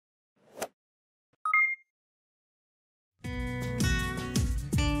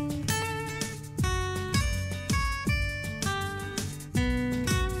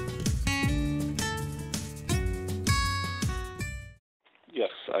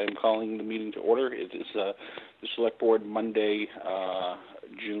I am calling the meeting to order. It is the Select Board Monday,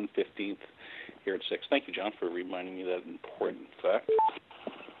 June 15th, here at 6. Thank you, John, for reminding me that important fact.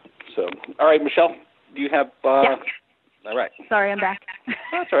 So, all right, Michelle, do you have... Yeah. All right. Sorry, I'm back.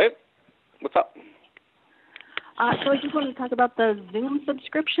 That's all right. What's up? So I just wanted to talk about the Zoom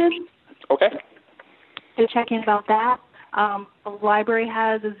subscription. Okay. To check in about that. The library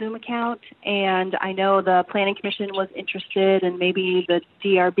has a Zoom account, and I know the Planning Commission was interested, and maybe the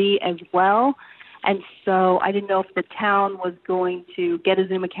DRB as well. And so I didn't know if the town was going to get a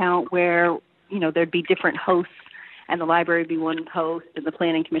Zoom account where, you know, there'd be different hosts, and the library would be one host, and the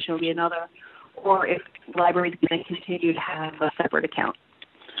Planning Commission would be another, or if the library is going to continue to have a separate account.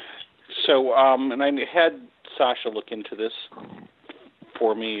 So, and I had Sasha look into this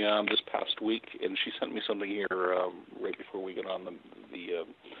for me this past week, and she sent me something here right before we got on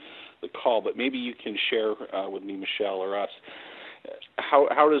the call. But maybe you can share with me, Michelle, or us,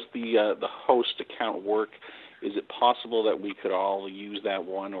 how does the host account work? Is it possible that we could all use that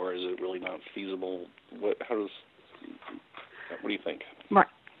one, or is it really not feasible? What do you think? Right.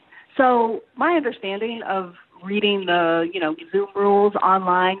 So my understanding of reading the Zoom rules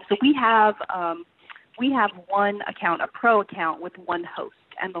online. So we have one account, a pro account with one host,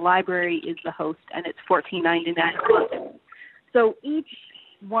 and the library is the host, and it's $14.99 a month. So each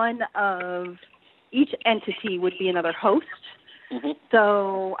entity would be another host. Mm-hmm.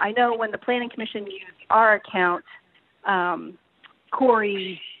 So I know when the Planning Commission used our account,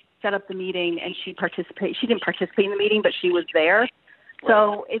 Corey set up the meeting, and she didn't participate in the meeting, but she was there. Right.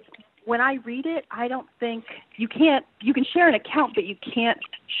 So when I read it, I don't think you can share an account, but you can't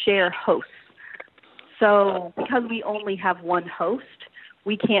share hosts. So because we only have one host,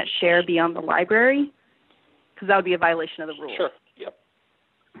 we can't share beyond the library because that would be a violation of the rules. Sure. Yep.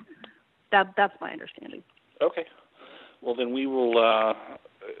 That's my understanding. Okay. Well, then we will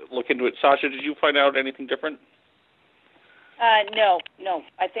look into it. Sasha, did you find out anything different? No.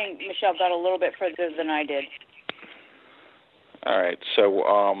 I think Michelle got a little bit further than I did. All right,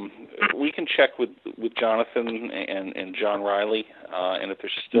 so we can check with Jonathan and John Riley, and if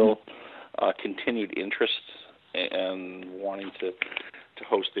there's still continued interest and wanting to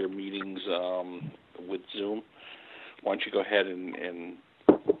host their meetings with Zoom, why don't you go ahead and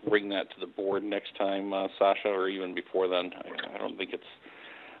bring that to the board next time, Sasha, or even before then. I don't think it's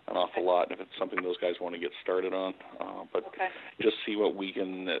an awful lot if it's something those guys want to get started on, but okay. Just see what we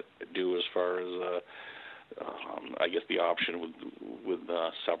can do as far as I guess the option with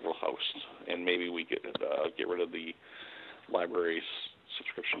several hosts, and maybe we could get rid of the library's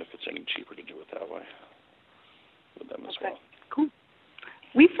subscription if it's any cheaper to do it that way with them as well. Cool.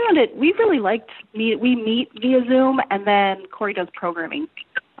 We found it. We really liked we meet via Zoom, and then Corey does programming.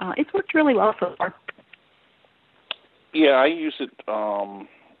 It's worked really well so far. Yeah, I use it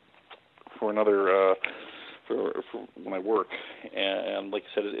for another. For when I work, and like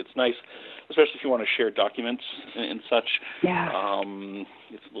I said, it's nice, especially if you want to share documents and such. Yeah.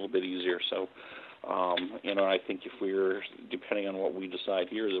 It's a little bit easier. So, I think if we're depending on what we decide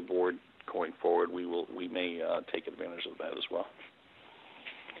here as a board going forward, we may take advantage of that as well.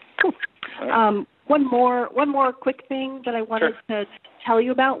 Cool. Right. One more quick thing that I wanted to tell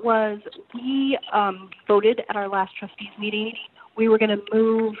you about was we voted at our last trustees meeting. We were going to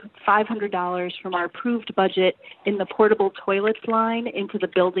move $500 from our approved budget in the portable toilets line into the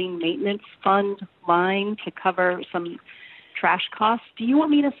building maintenance fund line to cover some trash costs. Do you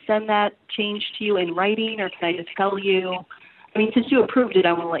want me to send that change to you in writing, or can I just tell you? I mean, since you approved it,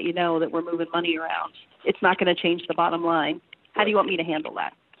 I want to let you know that we're moving money around. It's not going to change the bottom line. How do you want me to handle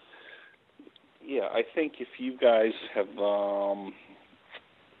that? Yeah, I think if you guys have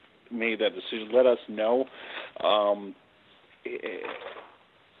made that decision, let us know.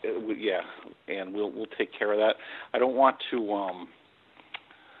 And we'll take care of that. I don't want to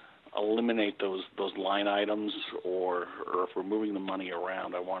eliminate those line items, or if we're moving the money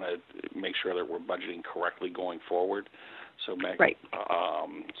around, I want to make sure that we're budgeting correctly going forward. So, right.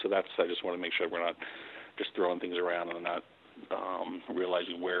 So I just want to make sure we're not just throwing things around and not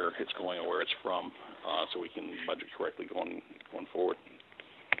realizing where it's going or where it's from, so we can budget correctly going forward.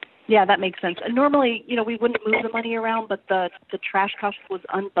 Yeah, that makes sense. And normally, we wouldn't move the money around, but the trash cost was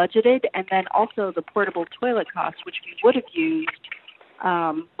unbudgeted, and then also the portable toilet cost, which we would have used,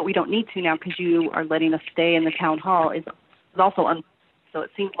 but we don't need to now because you are letting us stay in the town hall, is also so it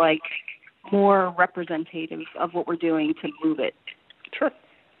seems like more representative of what we're doing to move it. Sure.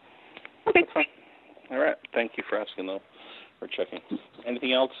 Okay. That's fine. All right. Thank you for asking, though, for checking.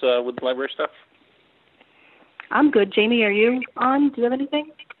 Anything else with the library stuff? I'm good. Jamie, are you on? Do you have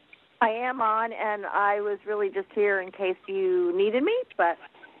anything? I am on, and I was really just here in case you needed me, but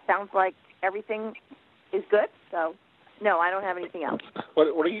sounds like everything is good. So, no, I don't have anything else. What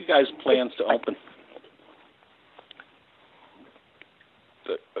are you guys' plans to open?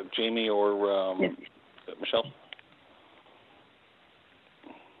 Jamie or Michelle?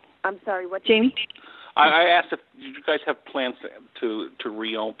 I'm sorry, what? Jamie? I asked if you guys have plans to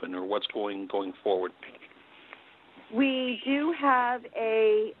reopen or what's going forward. We do have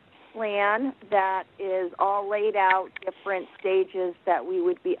a plan that is all laid out, different stages that we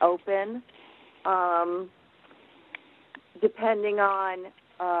would be open, depending on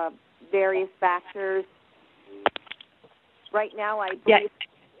various factors. Right now, I believe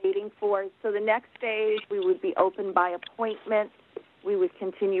waiting for, so the next stage we would be open by appointment. We would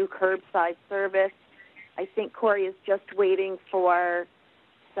continue curbside service. I think Corey is just waiting for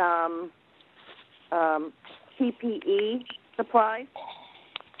some PPE supplies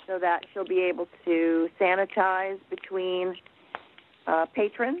so that she'll be able to sanitize between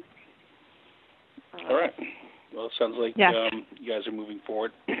patrons. All right. Well, it sounds like you guys are moving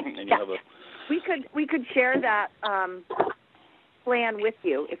forward, and you have a. We could share that plan with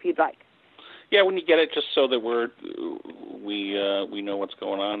you if you'd like. Yeah, when you get it, just so that we know what's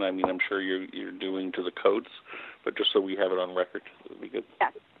going on. I mean, I'm sure you're doing to the codes, but just so we have it on record, it would be good.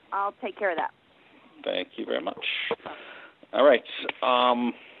 Yes, I'll take care of that. Thank you very much. All right.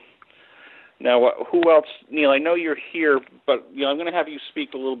 Now, who else? Neil, I know you're here, but I'm going to have you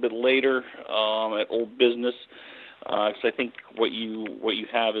speak a little bit later at Old Business, because I think what you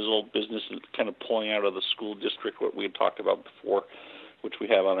have is Old Business kind of pulling out of the school district what we had talked about before, which we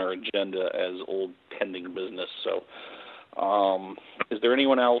have on our agenda as Old Pending Business. So, is there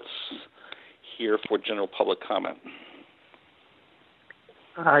anyone else here for general public comment?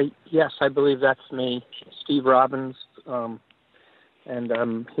 Yes, I believe that's me, Steve Robbins, and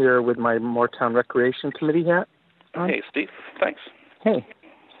I'm here with my Moretown Recreation Committee hat on. Hey, Steve. Thanks. Hey.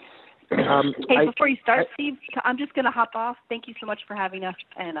 Before you start, Steve, I'm just going to hop off. Thank you so much for having us,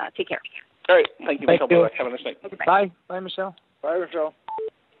 and take care. All right. Thank you, Michelle. You. Have a nice night. Okay, bye. Bye, Michelle. Bye, Michelle.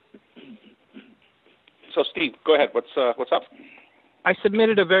 So, Steve, go ahead. What's up? I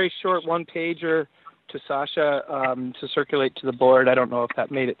submitted a very short one-pager to Sasha to circulate to the board. I don't know if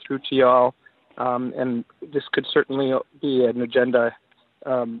that made it through to y'all. And this could certainly be an agenda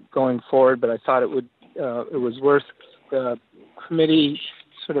going forward, but I thought it was worth. The committee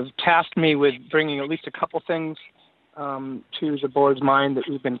sort of tasked me with bringing at least a couple things to the board's mind that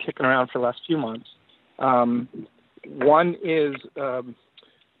we've been kicking around for the last few months. One is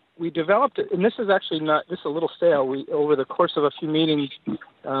we developed, and this is actually not, this is a little stale. Over the course of a few meetings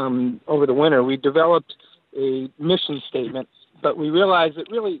over the winter, we developed a mission statement, but we realized that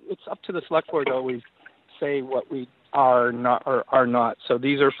really it's up to the select board to always say what we are not or are not. So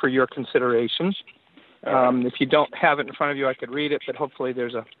these are for your consideration. If you don't have it in front of you, I could read it, but hopefully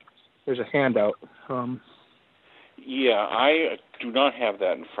there's a handout. Yeah, I do not have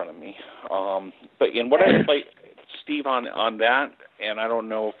that in front of me. But in what I'd like, Steve, on that, and I don't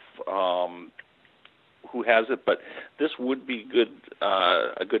know if, who has it, but this would be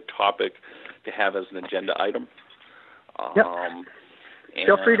a good topic to have as an agenda item. Yep.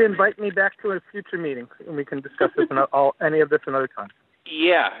 Feel free to invite me back to a future meeting, and we can discuss this any of this another time.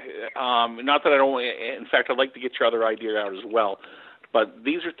 Yeah, not that I don't. In fact, I'd like to get your other idea out as well. But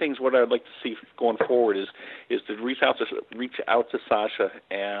these are things. What I'd like to see going forward is to reach out to Sasha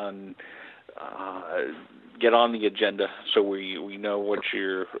and get on the agenda so we know what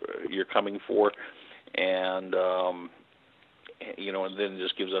you're coming for, and and then it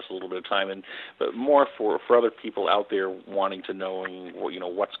just gives us a little bit of time, but more for other people out there wanting to know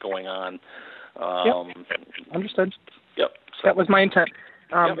what's going on. Understood. Yep. So, that was my intent.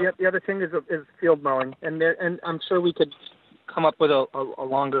 The other thing is field mowing, and I'm sure we could come up with a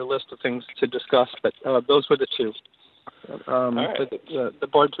longer list of things to discuss, but those were the two. Right. The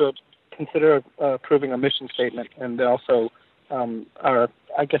board to consider approving a mission statement, and also our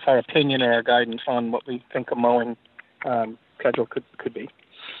opinion or our guidance on what we think a mowing schedule could be.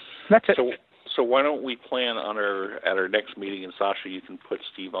 That's it. So why don't we plan on at our next meeting, and Sasha, you can put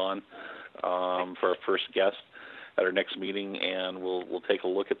Steve on for our first guest at our next meeting, and we'll take a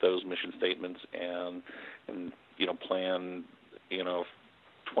look at those mission statements and plan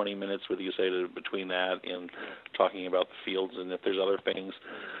 20 minutes with you, say, between that and talking about the fields, and if there's other things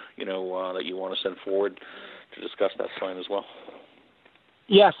that you want to send forward to discuss, that's fine as well.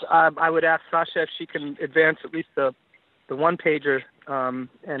 Yes, I would ask Sasha if she can advance at least the one pager,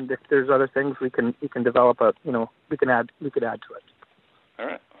 and if there's other things we can develop we could add to it. All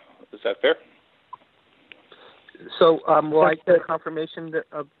right, is that fair? So will I get a confirmation that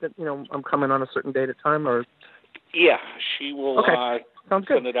I'm coming on a certain date or time, or? Yeah, she will Sounds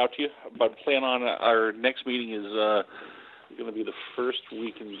good. send it out to you. But plan on our next meeting is going to be the first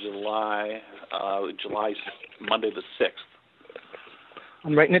week in July, Monday the 6th.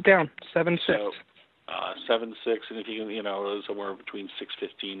 I'm writing it down, 7-6. So, 7-6, and if you can, somewhere between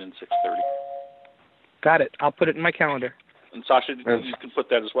 6:15 and 6:30. Got it. I'll put it in my calendar. And Sasha, you can put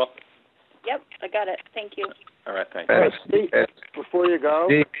that as well? Yep, I got it. Thank you. All right, thanks. Steve, before you go.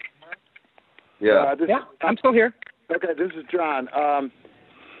 Yeah. I'm still here. Okay, this is John.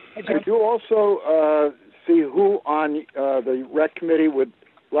 Could you also see who on the rec committee would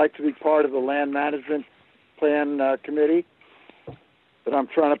like to be part of the land management plan committee that I'm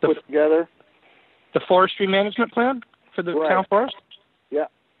trying to put together? The forestry management plan for the town forest? Yeah.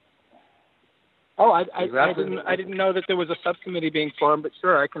 Oh, I didn't know that there was a subcommittee being formed, but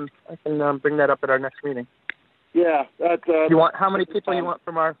sure, I can bring that up at our next meeting. Yeah, that. You want how many people you want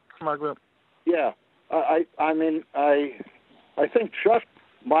from our group? Yeah, I think Chuck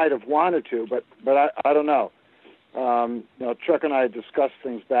might have wanted to, but I don't know. Chuck and I discussed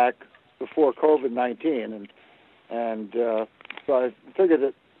things back before COVID-19, and so I figured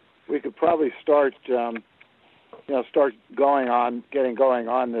that we could probably start getting going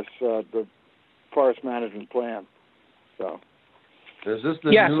on this the forest management plan. So. Is this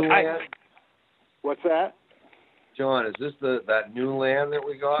the new land? What's that? John, is this that new land that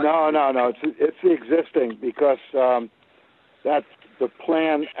we got? No. It's the existing because that's the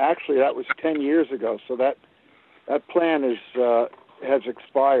plan. Actually, that was 10 years ago, so that plan has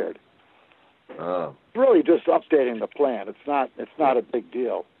expired. Oh. It's really just updating the plan. It's not a big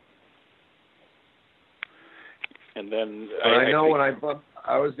deal. And then I know when I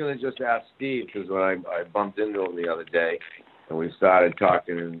was going to just ask Steve because when I bumped into him the other day. And we started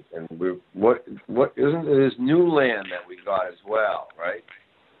talking, and what isn't this new land that we got as well, right?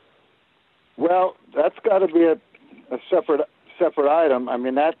 Well, that's got to be a separate item. I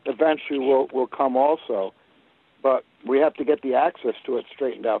mean, that eventually will come also, but we have to get the access to it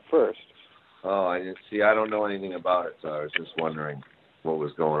straightened out first. Oh, I didn't see. I don't know anything about it, so I was just wondering what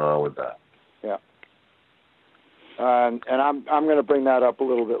was going on with that. Yeah. And I'm going to bring that up a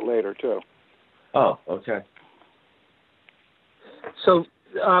little bit later too. Oh, okay. So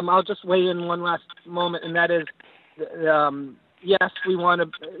I'll just weigh in one last moment, and that is, yes, we want to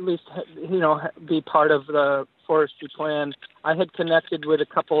at least, be part of the forestry plan. I had connected with a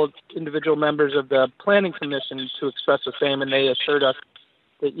couple of individual members of the planning commission to express the same, and they assured us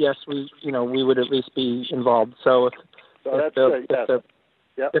that yes, we would at least be involved. So if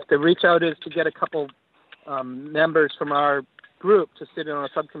the reach out is to get a couple members from our group to sit in on a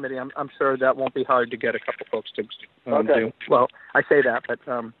subcommittee, I'm sure that won't be hard to get a couple folks to do. Well, I say that, but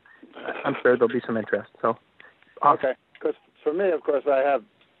I'm sure there'll be some interest. So, awesome. Okay, because for me, of course, I have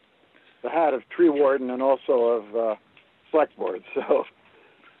the hat of tree warden and also of select board. So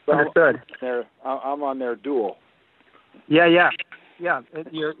understood. I'm on their duel. Yeah.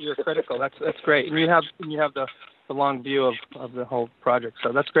 You're critical. That's great, and you have the long view of the whole project.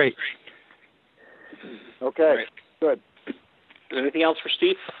 So that's great. Okay, right. Good. Anything else for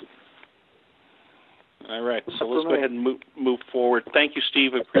Steve? All right, so let's go ahead and move forward. Thank you,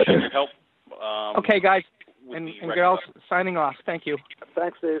 Steve. I appreciate your help. Okay, guys and girls, signing off. Thank you.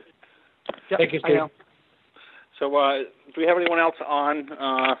 Thanks, Steve. Yep, thank you, Steve. So do we have anyone else on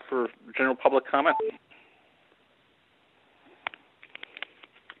for general public comment?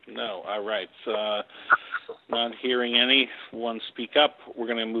 No. All right. Not hearing anyone speak up, we're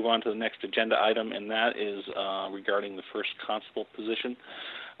going to move on to the next agenda item, and that is regarding the first constable position.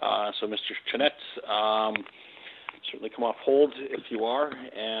 So, Mr. Chinette, certainly come off hold if you are.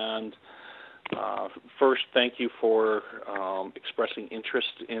 And first, thank you for expressing interest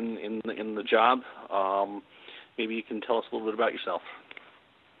in the job. Maybe you can tell us a little bit about yourself.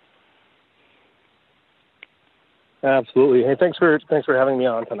 Absolutely. Hey, thanks for having me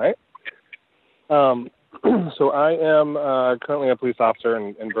on tonight. So I am currently a police officer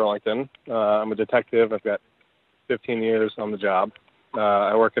in Burlington. I'm a detective. I've got 15 years on the job.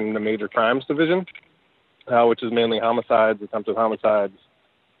 I work in the major crimes division, which is mainly homicides, attempted homicides,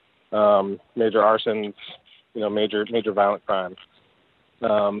 major arsons, major violent crimes.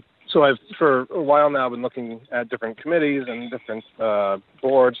 So I've, for a while now, been looking at different committees and different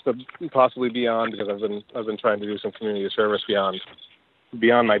boards to possibly be on, because I've been trying to do some community service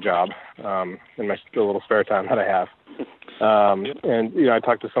beyond my job in my little spare time that I have. And I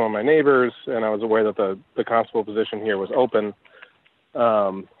talked to some of my neighbors, and I was aware that the constable position here was open.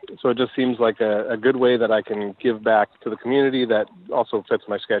 So it just seems like a good way that I can give back to the community that also fits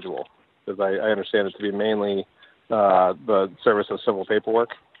my schedule, because I understand it to be mainly the service of civil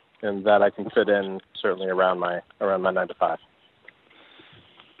paperwork. and that I can fit in certainly around my 9 to 5.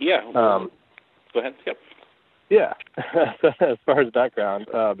 Yeah. Go ahead. Yep. Yeah. As far as background,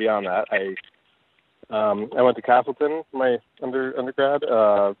 beyond that, I went to Castleton, my undergrad.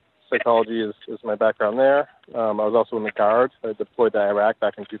 Psychology is my background there. I was also in the Guard. I deployed to Iraq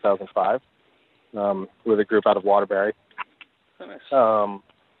back in 2005 with a group out of Waterbury. Oh, nice.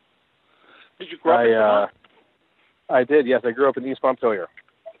 Did you grow up in Vermont? I did, yes. I grew up in East Montpelier.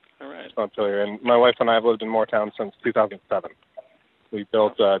 All right. East Montpelier. And my wife and I have lived in Moretown since 2007. We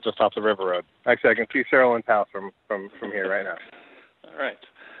built just off the River Road. Actually, I can see Sherilyn's house from here right now. All right.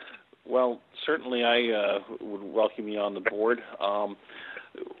 Well, certainly I would welcome you on the board.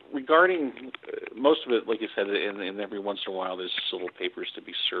 Regarding most of it, like you said, and every once in a while there's little papers to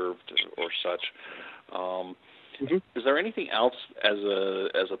be served or such. Is there anything else as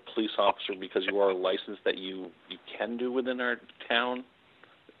a police officer, because you are licensed, that you can do within our town?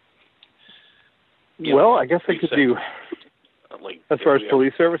 Well, I guess I could do, as far as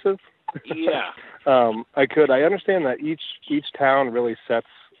police services? Yeah. I could. I understand that each town really sets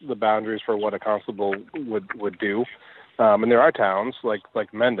the boundaries for what a constable would do. And there are towns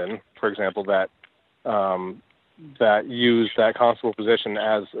like Mendon, for example, that use that constable position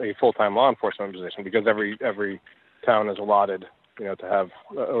as a full-time law enforcement position, because every town is allotted, to have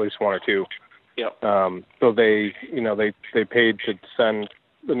at least one or two. Yep. So they paid to send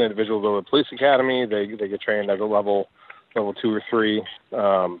an individual to the police academy. They get trained as a level 2 or 3,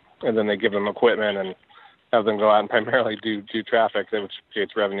 and then they give them equipment and have them go out and primarily do traffic, which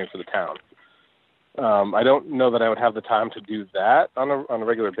creates revenue for the town. I don't know that I would have the time to do that on a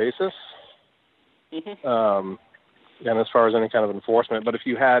regular basis. And as far as any kind of enforcement, but if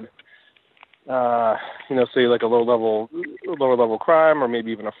you had, say like a lower level crime or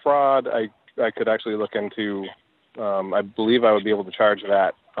maybe even a fraud, I could actually look into. I believe I would be able to charge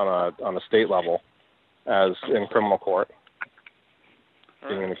that on a state level, as in criminal court,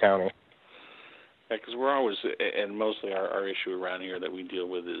 being in the county. Yeah, because we're always, and mostly our issue around here that we deal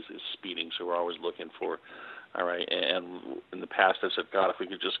with is speeding, so we're always looking for, all right, and in the past I said, God, if we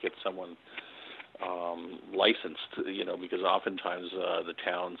could just get someone licensed, because oftentimes the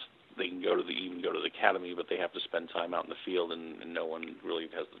towns, they can even go to the academy, but they have to spend time out in the field, and no one really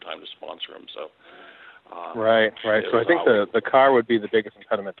has the time to sponsor them, so. Right. So I think the car would be the biggest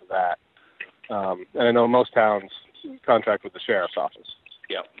impediment to that. And I know most towns contract with the sheriff's office.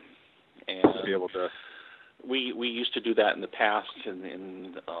 Yep. And to be able to. We used to do that in the past, and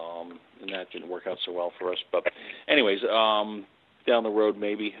that didn't work out so well for us. But anyways, down the road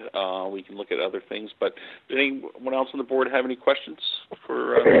maybe we can look at other things. But did anyone else on the board have any questions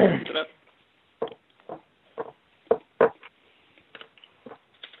for Jeanette?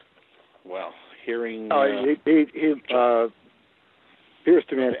 Well, hearing. He appears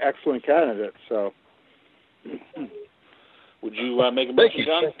to be an excellent candidate. So. Would you make a motion,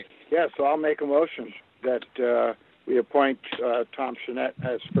 John? Yeah, so I'll make a motion that we appoint Tom Jeanette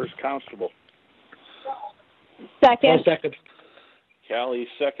as first constable. Second. Second. Callie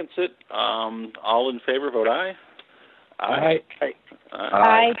seconds it. All in favor, vote aye. Aye.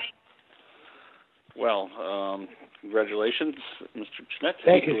 Aye. Well, congratulations, Mr. Jeanette.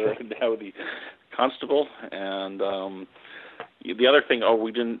 Thank you. You're now the constable. And the other thing,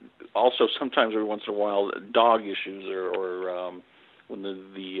 we didn't. Also, sometimes every once in a while, dog issues or when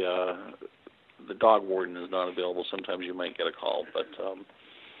the dog warden is not available, sometimes you might get a call, but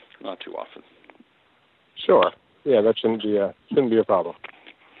not too often. Sure. Yeah, that shouldn't be a problem.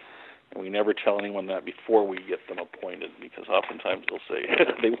 And we never tell anyone that before we get them appointed, because oftentimes they'll say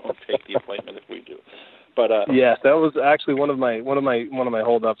they won't take the appointment if we do. But yes, that was actually one of my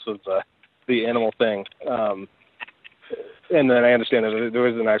holdups was the animal thing. And then I understand that there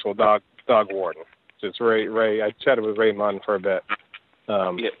is an actual dog warden. So it's Ray. I chatted with Ray Munn for a bit,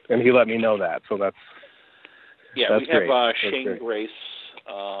 and he let me know that. So that's we great. have Shane Grace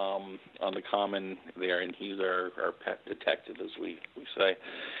on the common there, and he's our pet detective, as we say,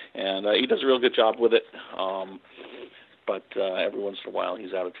 and he does a real good job with it. But every once in a while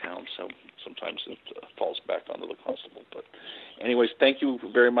he's out of town, so sometimes it falls back onto the constable. But anyways, thank you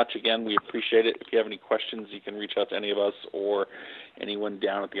very much again. We appreciate it. If you have any questions, you can reach out to any of us or anyone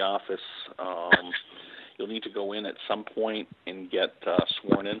down at the office. You'll need to go in at some point and get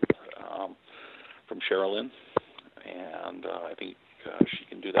sworn in from Sherilyn, and I think she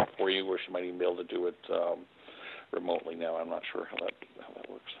can do that for you, or she might even be able to do it remotely now. I'm not sure how that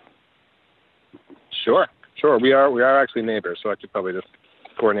works. Sure. We are actually neighbors, so I could probably just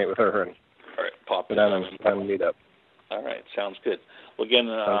coordinate with her and all right, pop down and meet up. All right, sounds good. Well, again,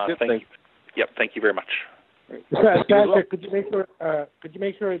 thank you. Yep, thank you very much. Sasha, could you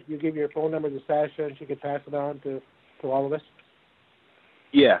make sure you give your phone number to Sasha and she can pass it on to all of us?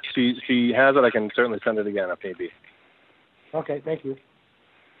 Yeah, she has it. I can certainly send it again if need be. Okay, thank you.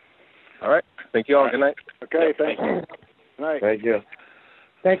 All right. Thank you all. Good night. Okay, thank you. Good night. Thank you.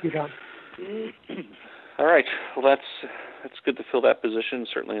 Thank you, Tom. All right. Well, that's good to fill that position.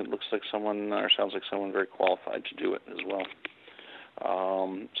 Certainly, it looks like someone, or sounds like someone very qualified to do it as well.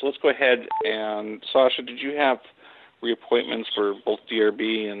 So let's go ahead and Sasha, did you have reappointments for both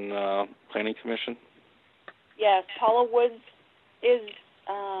DRB and Planning Commission? Yes, Paula Woods'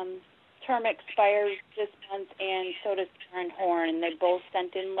 term expires this month, and so does Karen Horn. And they both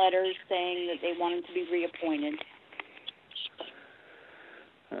sent in letters saying that they wanted to be reappointed.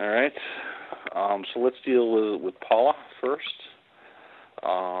 All right. So let's deal with Paula first.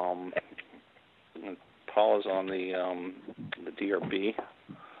 Paula's on the DRB.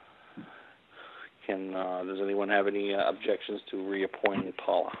 Does anyone have any objections to reappointing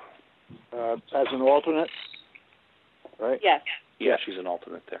Paula? As an alternate, right? Yes. Yeah, she's an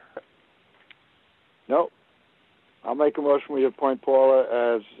alternate there. No. I'll make a motion we appoint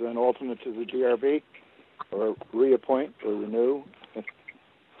Paula as an alternate to the DRB, or reappoint, or renew.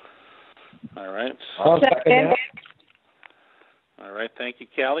 All right. I'll second that. All right. Thank you,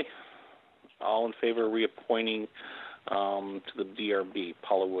 Callie. All in favor of reappointing to the DRB,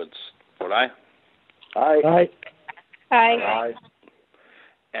 Paula Woods. Vote aye. Aye. Aye. Aye. Aye.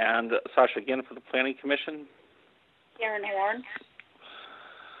 And Sasha, again for the Planning Commission? Karen Horn.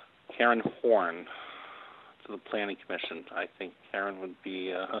 Karen Horn to the Planning Commission. I think Karen would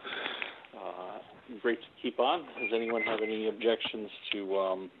be great to keep on. Does anyone have any objections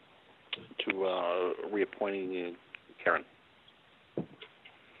to reappointing Karen?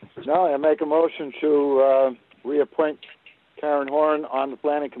 No, I make a motion to reappoint Karen Horn on the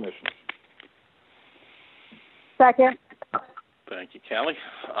Planning Commission. Second. Thank you, Callie.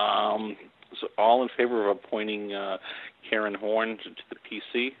 So all in favor of appointing Karen Horn to the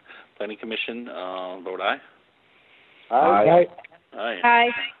PC, Planning Commission, vote aye. Aye. Aye. Aye.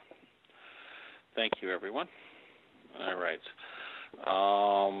 Thank you, everyone. All right.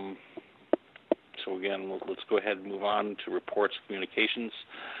 So again, let's go ahead and move on to reports, communications.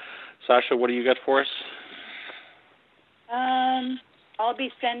 Sasha, what do you got for us? I'll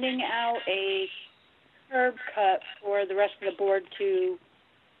be sending out a curb cut for the rest of the board to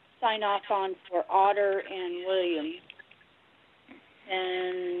sign off on for Otter and Williams.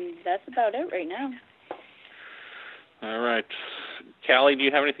 And that's about it right now. All right. Callie, do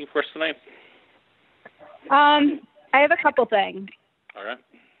you have anything for us tonight? I have a couple things. All right.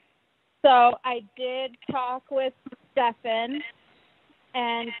 So I did talk with Stefan,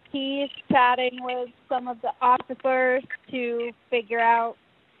 and he's chatting with some of the officers to figure out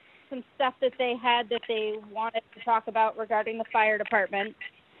some stuff that they had that they wanted to talk about regarding the fire department.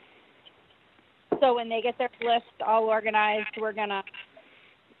 So when they get their list all organized, we're going to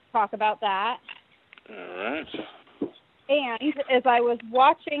talk about that. All right. And as I was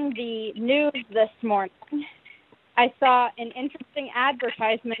watching the news this morning, I saw an interesting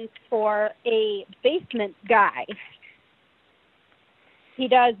advertisement for a basement guy. He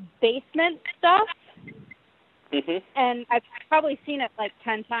does basement stuff, and I've probably seen it like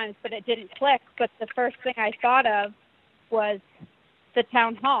 10 times, but it didn't click. But the first thing I thought of was the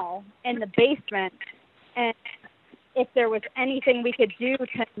town hall in the basement, and if there was anything we could do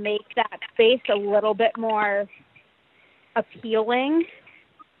to make that space a little bit more appealing.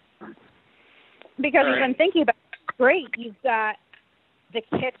 Because I've been thinking about it, great, you've got the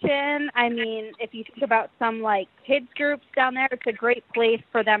kitchen. I mean, if you think about some like kids groups down there, it's a great place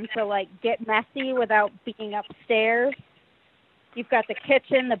for them to like get messy without being upstairs. You've got the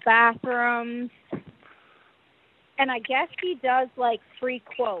kitchen, the bathrooms, and I guess he does like free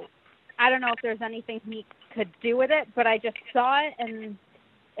quotes. I don't know if there's anything he could do with it, but I just saw it and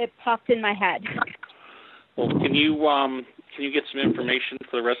it popped in my head. Well, can you get some information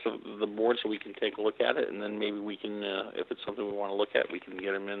for the rest of the board so we can take a look at it, and then maybe we can, if it's something we want to look at, we can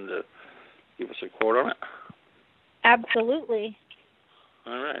get him in to give us a quote on it? Absolutely.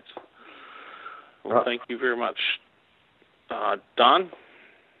 All right. Well, thank you very much. Don?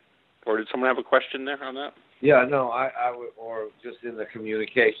 Or did someone have a question there on that? Yeah, no, I would, or just in the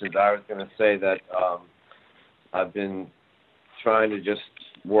communications, I was going to say that I've been trying to just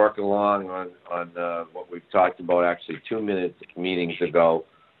work along on what we've talked about actually 2 meetings ago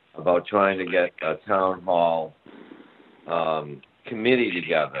about trying to get a town hall committee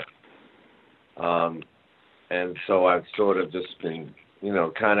together. And so I've sort of just been,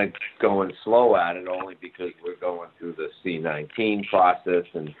 kind of going slow at it only because we're going through the C-19 process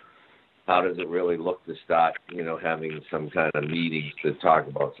and how does it really look to start, having some kind of meetings to talk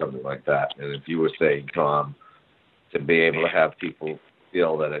about something like that? And if you were saying, Tom, to be able to have people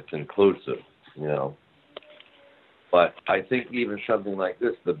feel that it's inclusive, But I think even something like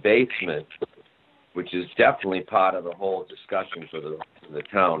this, the basement, which is definitely part of the whole discussion for the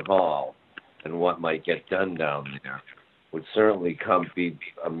town hall and what might get done down there, would certainly be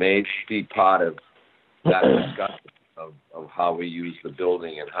part of that discussion of how we use the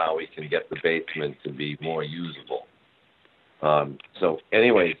building and how we can get the basement to be more usable. So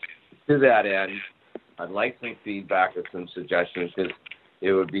anyways, to that end, I'd like some feedback or some suggestions, because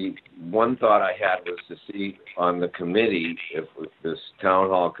it would be, one thought I had was to see on the committee, if this town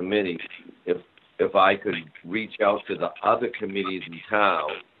hall committee, if I could reach out to the other committees in town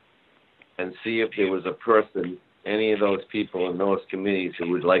and see if there was a person, any of those people in those committees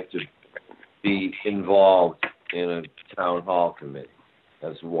who would like to be involved in a town hall committee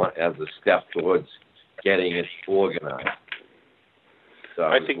as a step towards getting it organized. So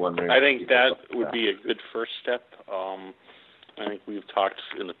I think that would be a good first step. I think we've talked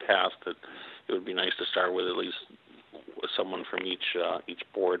in the past that it would be nice to start with at least someone from each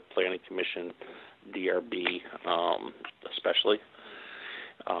board, planning commission, DRB, especially.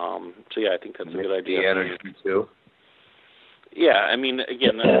 So yeah, I think that's a good idea. The energy too. Yeah, I mean,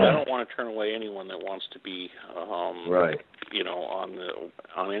 again, I don't want to turn away anyone that wants to be, right.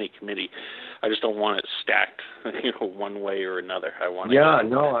 On any committee. I just don't want it stacked, one way or another. I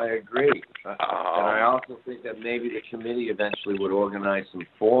agree. And I also think that maybe the committee eventually would organize some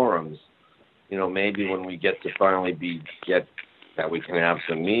forums. Maybe when we get to finally that we can have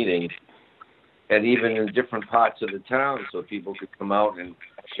some meetings, and even in different parts of the town, so people could come out and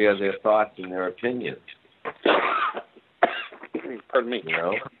share their thoughts and their opinions. Pardon me.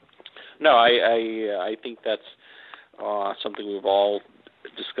 No, I think that's something we've all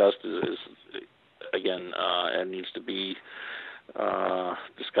discussed is again, and needs to be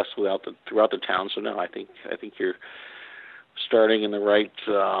discussed throughout the town. So no, I think you're starting in the right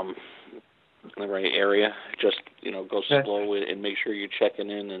area. Just go slow and make sure you're checking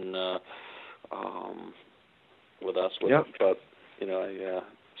in and with us. But I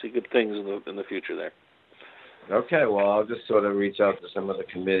see good things in the future there. Okay, well, I'll just sort of reach out to some of the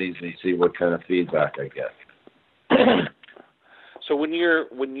committees and see what kind of feedback I get. So when you're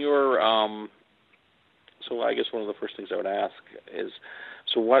so I guess one of the first things I would ask is,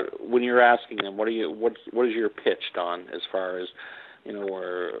 when you're asking them, what is your pitch, Don, as far as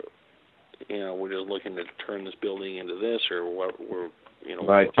we're just looking to turn this building into this, or what we're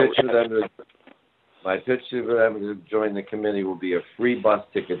My pitch to them to join the committee will be a free bus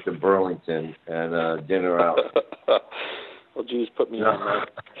ticket to Burlington and dinner out. Well, geez, put me on that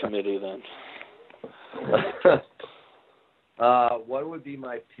committee then. What would be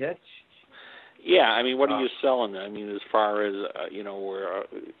my pitch? Yeah, I mean, what are you selling? I mean, as far as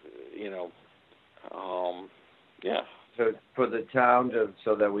yeah. So for the town,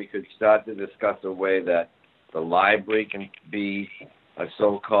 so that we could start to discuss a way that the library can be a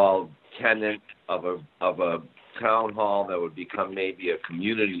so-called tenant of a town hall that would become maybe a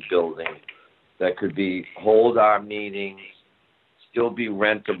community building that could hold our meetings, still be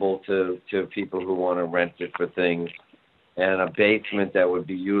rentable to people who want to rent it for things, and a basement that would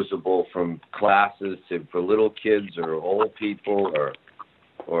be usable from classes for little kids or old people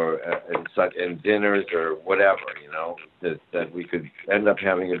and dinners or whatever, that we could end up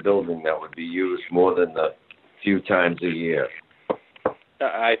having a building that would be used more than a few times a year.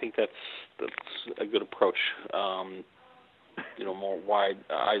 I think that's a good approach. More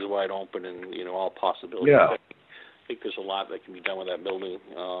eyes wide open, and all possibilities. Yeah. I think there's a lot that can be done with that building,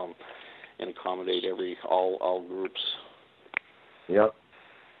 and accommodate all groups. Yep.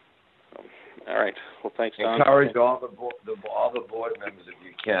 All right. Well, thanks, Don. Encourage all the board members, if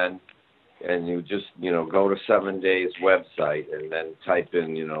you can, and you just go to 7 Days website and then type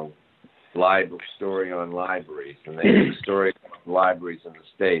in story on libraries, and they did a story on libraries in the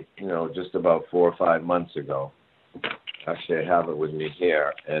state, just about 4 or 5 months ago. Actually, I have it with me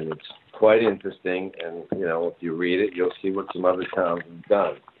here, and it's quite interesting. And if you read it, you'll see what some other towns have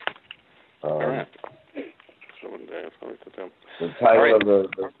done. All right. The title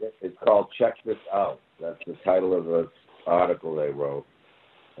it's called "Check This Out." That's the title of the article they wrote,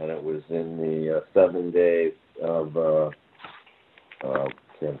 and it was in the 7 Days of.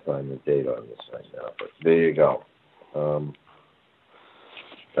 Can't find the date on this right now, but there you go.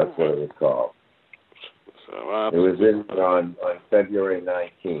 That's what it was called. So, it was on February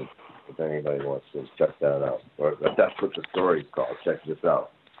 19th, if anybody wants to check that out. Or that's what the story's called. Check this out.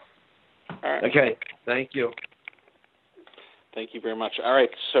 All right. Okay, thank you. Thank you very much. All right,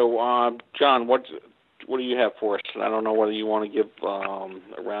 so John, what do you have for us? I don't know whether you want to give a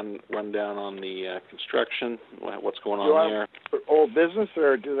rundown on the construction, what's going on there. Old business,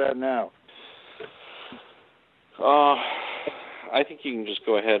 or do that now? I think you can just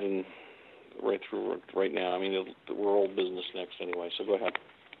go ahead and right through right now. I mean, we're old business next anyway, so go ahead.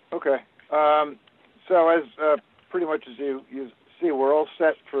 Okay. So as pretty much as you see, we're all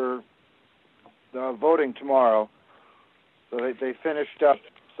set for voting tomorrow. So they finished up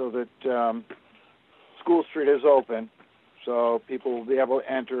so that School Street is open, so people will be able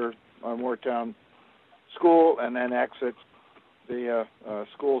to enter on Moretown School and then exit the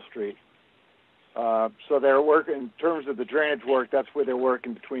School Street. So they're working, in terms of the drainage work, that's where they're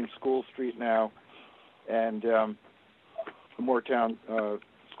working between School Street now and the Moretown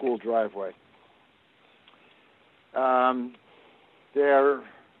School driveway.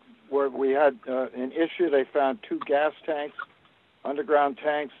 We had an issue. They found 2 gas tanks, underground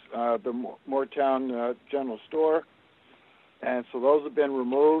tanks, the Moretown General Store, and so those have been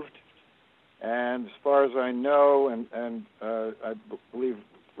removed. And as far as I know, and I believe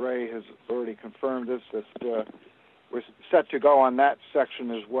Ray has already confirmed this, that we're set to go on that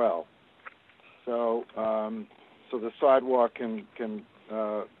section as well. So so the sidewalk can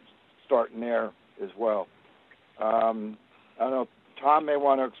start in there as well. I don't know, Tom may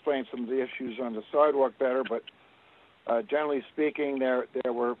want to explain some of the issues on the sidewalk better, but generally speaking, there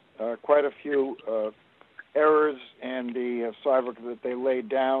were quite a few errors in the sidewalk that they laid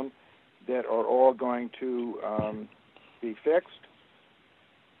down that are all going to be fixed.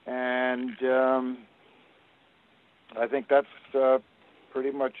 And I think that's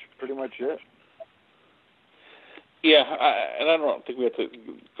pretty much it. Yeah, and I don't think we have to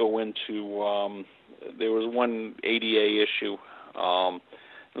go into. There was one ADA issue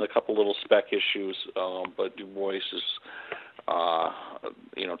and a couple little spec issues, but Du Bois is,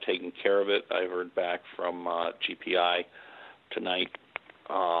 taking care of it. I heard back from GPI tonight,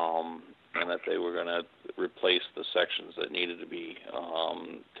 and that they were going to replace the sections that needed to be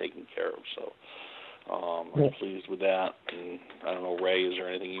taken care of. So I'm pleased with that. And I don't know, Ray, is there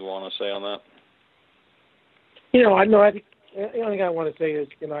anything you want to say on that? I think the only thing I want to say is,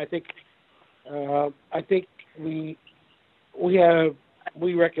 I think we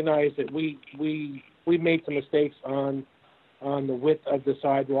recognize that we made some mistakes on the width of the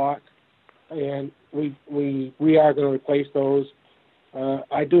sidewalk, and we are going to replace those.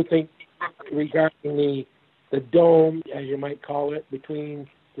 I do think regarding the dome, as you might call it, between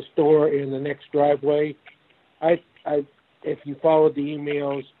the store and the next driveway, if you followed the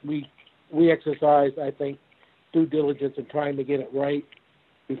emails, we exercised, I think, due diligence in trying to get it right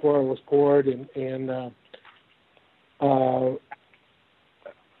before it was poured, and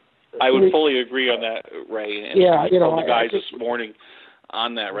I would fully agree on that, Ray. And yeah, I told the guys this morning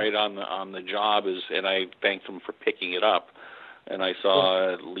on that, right on the job, and I thanked them for picking it up. And I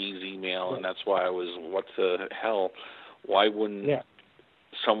saw Lee's email, and that's why I was, what the hell? Why wouldn't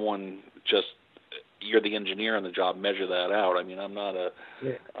someone just, you're the engineer on the job, measure that out? I mean, I'm not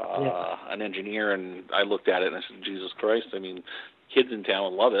an engineer, and I looked at it and I said, Jesus Christ, I mean, kids in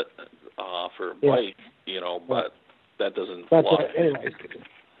town love it for a bike, but that doesn't fly. Anyway,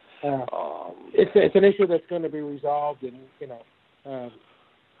 it's an issue that's going to be resolved, and I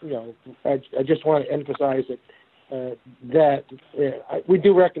just want to emphasize that we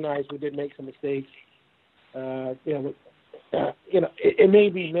do recognize we did make some mistakes. It may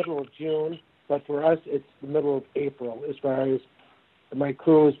be middle of June, but for us it's the middle of April. As far as my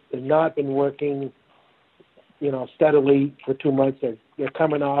crews have not been working, steadily for 2 months. They're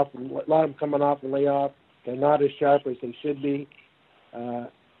coming off, and a lot of them coming off and lay off. They're not as sharp as they should be. I'm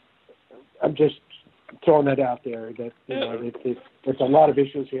just throwing that out there. That there's a lot of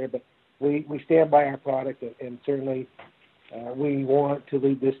issues here, but we stand by our product, and certainly we want to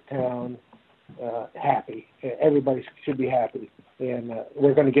leave this town happy. Everybody should be happy, and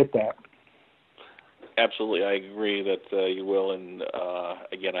we're going to get that. Absolutely, I agree that you will. And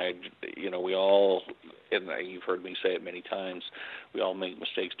again, we all, and you've heard me say it many times, we all make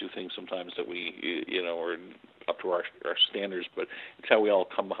mistakes, do things sometimes that we, are up to our standards. But it's how we all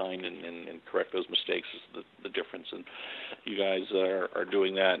come behind and correct those mistakes is the difference. And you guys are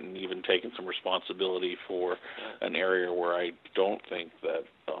doing that, and even taking some responsibility for an area where I don't think that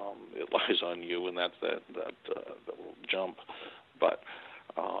it lies on you, and that's that little jump. But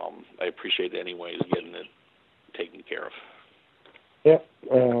I appreciate it anyways, getting it taken care of. Yeah,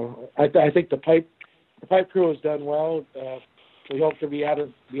 I think the pipe crew has done well. We hope to be out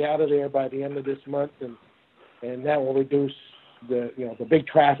of there by the end of this month, and that will reduce the big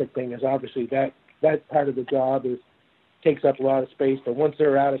traffic thing. Is obviously that part of the job is takes up a lot of space. But once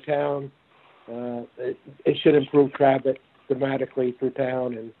they're out of town, it should improve traffic dramatically through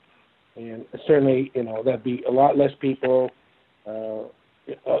town, and certainly, there'll be a lot less people. A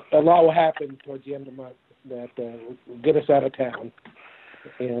lot will happen towards the end of the month that will get us out of town.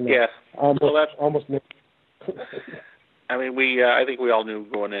 And, almost. I mean, I think we all knew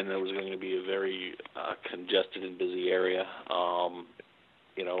going in it was going to be a very congested and busy area. And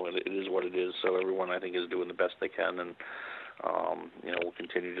it is what it is. So everyone, I think, is doing the best they can, and we'll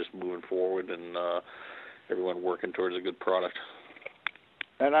continue just moving forward, and everyone working towards a good product.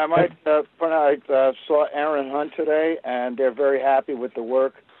 And I might point out, I saw Aaron Hunt today, and they're very happy with the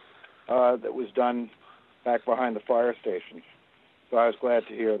work that was done back behind the fire station. So I was glad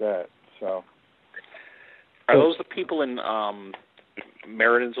to hear that. So, are those the people in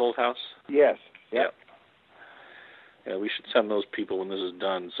Meriden old house? Yes. Yep. Yeah, we should send those people, when this is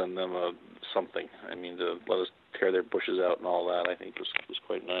done, send them something. I mean, to let us tear their bushes out and all that, I think was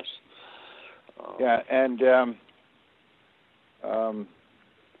quite nice.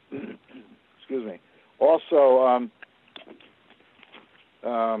 Excuse me. Also,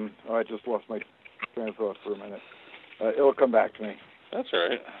 I just lost my train of thought for a minute. It'll come back to me. That's all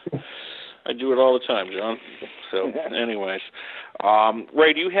right. I do it all the time, John. So, anyways.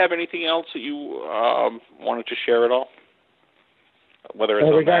 Ray, do you have anything else that you wanted to share at all? Whether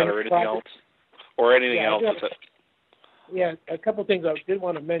it's on that or anything else? Or anything else? A couple of things I did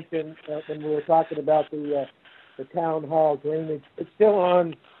want to mention when we were talking about the town hall drainage. It's still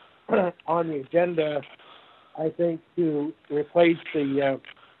on the agenda, I think, to replace the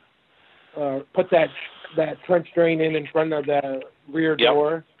put that trench drain in front of the rear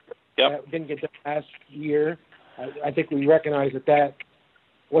door. That didn't get done last year. I think we recognize that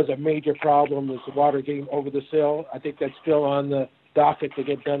was a major problem, was the water getting over the sill. I think that's still on the docket to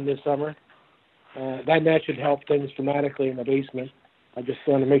get done this summer. That should help things dramatically in the basement. I just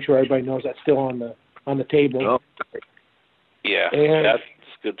want to make sure everybody knows that's still on the table. Oh. Yeah, that's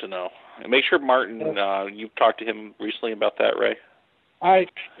good to know. And make sure Martin, you've talked to him recently about that, Ray? I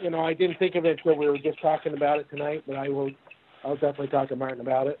didn't think of it until we were just talking about it tonight, but I'll definitely talk to Martin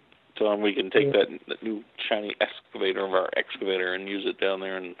about it. So we can take that new shiny excavator of our excavator and use it down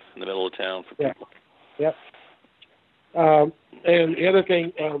there in the middle of town for people. Yep. And the other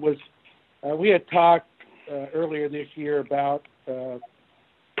thing was we had talked earlier this year about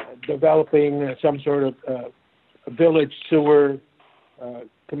developing some sort of village sewer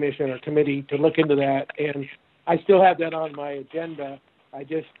commission or committee to look into that, and I still have that on my agenda. I'm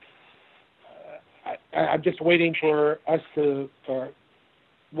just waiting for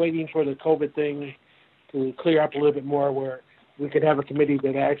waiting for the COVID thing to clear up a little bit more, where we could have a committee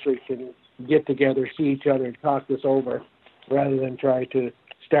that actually can get together, see each other, and talk this over, rather than try to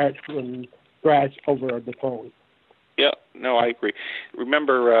start from scratch over the phone. Yeah, no, I agree.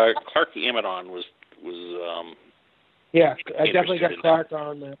 Remember, Clark Amadon was I definitely got Clark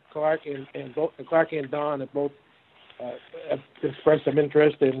on. Clark and Don have both expressed some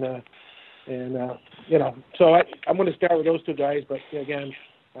interest in, so I'm going to start with those two guys. But again,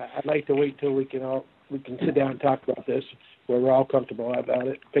 I'd like to wait till we can sit down and talk about this, where we're all comfortable about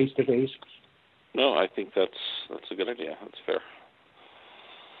it, face to face. No, I think that's a good idea. That's fair.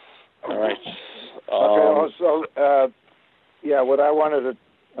 All right. What I wanted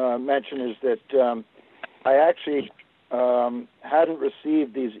to mention is that I actually hadn't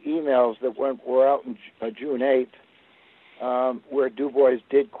received these emails that were out in June 8th, where Du Bois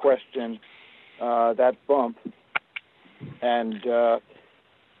did question that bump, and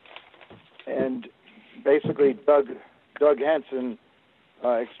basically Doug Henson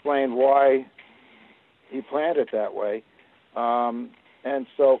explained why he planned it that way, and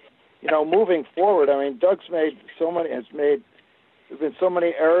so moving forward, I mean, Doug's made there's been so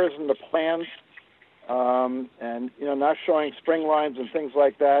many errors in the plans, and not showing spring lines and things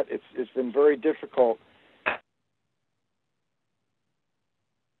like that. It's been very difficult.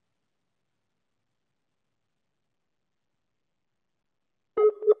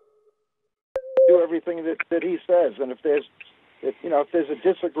 Do everything that he says, and if there's a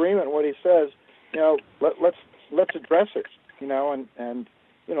disagreement in what he says, let's address it, and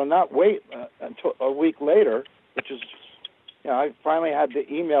not wait until a week later, which is, I finally had the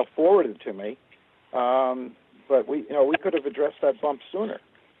email forwarded to me, but we could have addressed that bump sooner,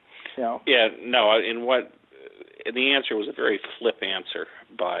 Yeah, no, and the answer was a very flip answer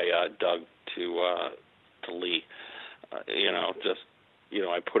by Doug to Lee.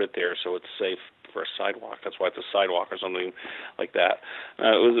 I put it there so it's safe for a sidewalk. That's why it's a sidewalk or something like that.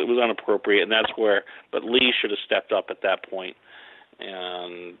 It was inappropriate, and that's where. But Lee should have stepped up at that point,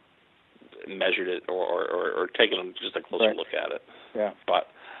 and measured it or taken just a closer look at it. Yeah. But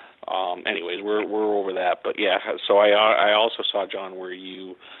anyways, we're over that. But yeah, so I also saw, John, where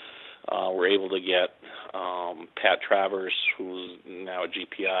you were able to get Pat Travers, who's now at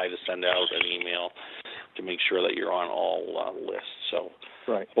GPI, to send out an email to make sure that you're on all lists. So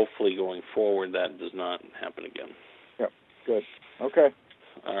hopefully going forward that does not happen again. Yep. Good. Okay.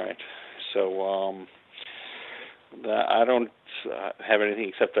 All right. So I don't have anything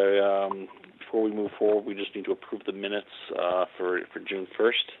except before we move forward, we just need to approve the minutes for June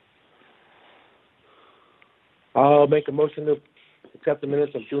 1st. I'll make a motion to accept the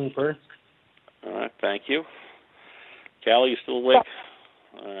minutes of June 1st. All right, thank you. Callie, you still awake?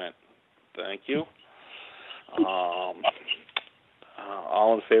 All right, thank you.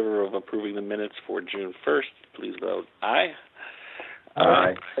 All in favor of approving the minutes for June 1st, please vote aye.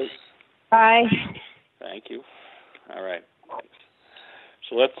 Aye. Bye. Thank you. All right.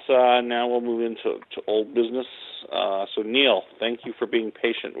 So let's now we'll move into old business. So Neil, thank you for being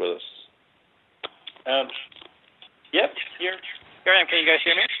patient with us. Yep, here I am. Can you guys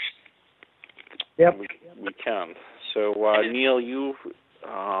hear me? Yep. We can. So Neil, you,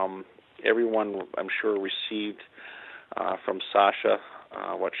 everyone, I'm sure, received from Sasha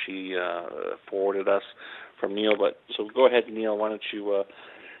what she forwarded us from Neil. But so go ahead, Neil. Why don't you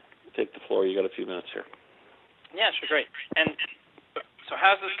take the floor? You got a few minutes here. Yeah, sure, great. And so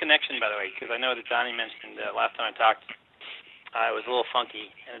how's this connection, by the way? Because I know that Donnie mentioned last time I talked, it was a little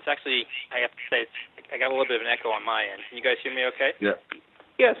funky. And it's actually, I have to say, I got a little bit of an echo on my end. Can you guys hear me okay? Yeah.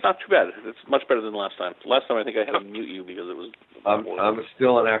 Yeah, it's not too bad. It's much better than last time. Last time I think I had to mute you because it was... I'm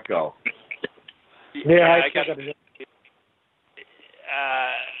still an echo. Yeah, I got it.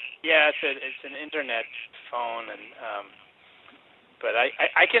 It's an internet phone, and but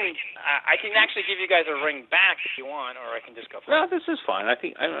I can actually give you guys a ring back if you want, or I can just go. No, this is fine. I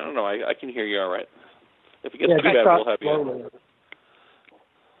don't know. I can hear you all right. If it gets too bad, we'll have you.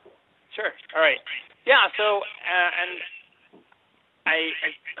 Sure. All right. Yeah. So and I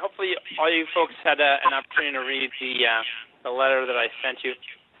hopefully all you folks had an opportunity to read the letter that I sent you.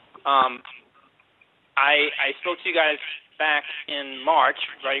 I spoke to you guys back in March,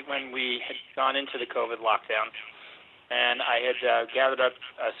 right when we had gone into the COVID lockdown, and I had gathered up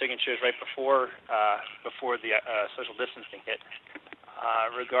signatures right before the social distancing hit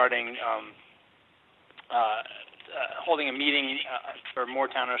regarding holding a meeting for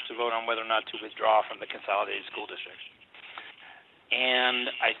Moretowners to vote on whether or not to withdraw from the consolidated school district. And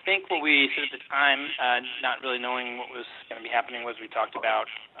I think what we said at the time, not really knowing what was going to be happening, was we talked about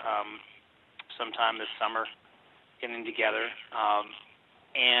sometime this summer getting together.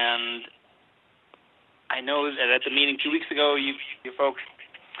 And I know that at the meeting 2 weeks ago, you folks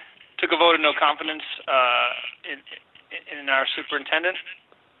took a vote of no confidence in our superintendent.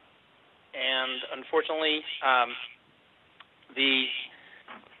 And unfortunately, the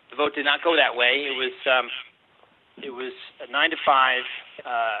vote did not go that way. It was 9 to 5,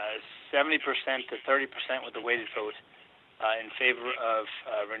 70% to 30% with the weighted vote in favor of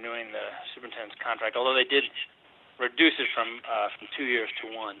renewing the superintendent's contract, although they did reduce it from 2 years to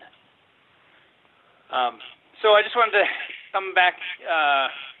 1. So I just wanted to come back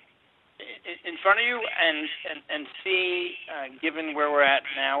in front of you and see, given where we're at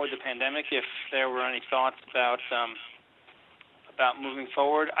now with the pandemic, if there were any thoughts about moving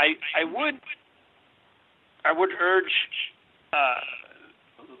forward. I would urge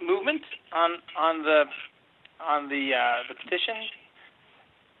movement on the petition,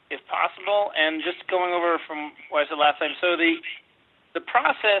 if possible, and just going over from what I said last time. So the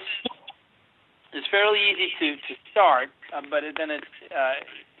process is fairly easy to start, but then it's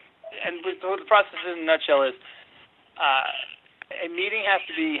and what the process in a nutshell is a meeting has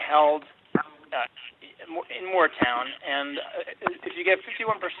to be held in Moretown, and if you get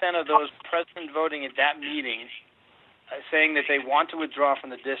 51% of those present voting at that meeting saying that they want to withdraw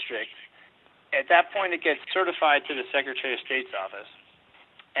from the district, at that point it gets certified to the Secretary of State's office.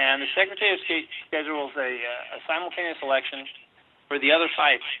 And the Secretary of State schedules a simultaneous election for the other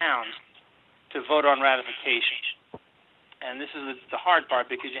 5 towns to vote on ratification. And this is the hard part,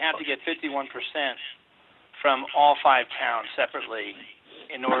 because you have to get 51% from all 5 towns separately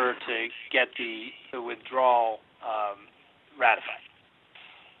in order to get the withdrawal ratified.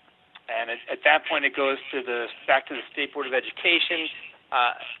 And at that point, it goes back to the State Board of Education.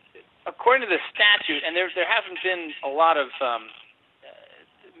 According to the statute, and there hasn't been a lot of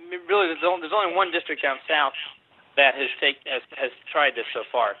really, there's only one district down south that has tried this so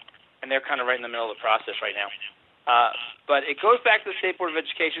far, and they're kind of right in the middle of the process right now. But it goes back to the State Board of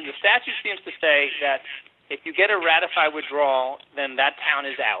Education. The statute seems to say that if you get a ratified withdrawal, then that town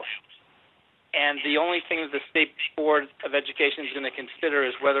is out. and the only thing that the State Board of Education is going to consider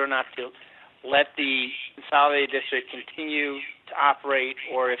is whether or not to let the consolidated district continue to operate,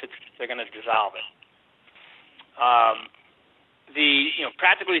 or if they're going to dissolve it.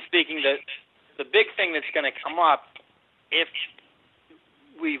 Practically speaking, the big thing that's going to come up if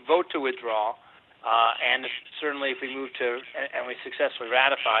we vote to withdraw, and certainly if we move to and we successfully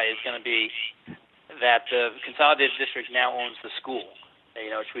ratify, is going to be that the consolidated district now owns the school,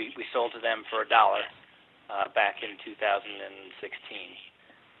 which we sold to them for $1 back in 2016.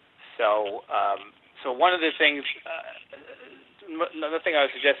 So one of the things, another thing I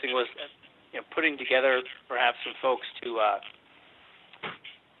was suggesting was, putting together perhaps some folks to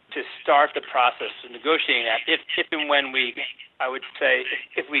start the process of negotiating that. If and when I would say,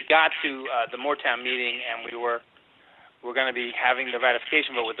 if we got to the Moretown meeting and we're going to be having the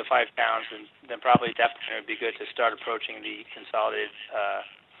ratification vote with the 5 towns, and then probably at that point it would be good to start approaching the consolidated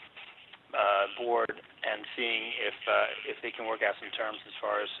board and seeing if they can work out some terms as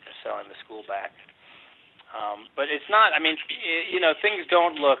far as selling the school back. But it's not. I mean, things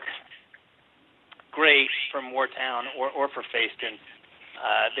don't look great for Moretown or for Facein.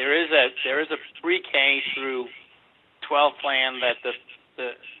 There is a pre-K through 12 plan that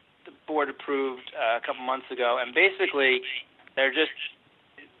the board approved a couple months ago, and basically they're just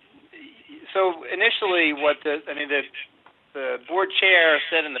so initially the board chair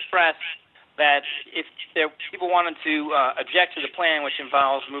said in the press that if people wanted to object to the plan, which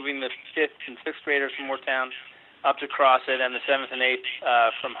involves moving the 5th and 6th graders from Moretown up to Crossett and the 7th and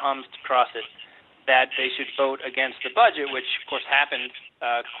 8th from Hums to Crossett, that they should vote against the budget, which of course happened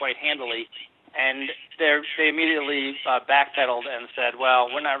quite handily. And they immediately backpedaled and said,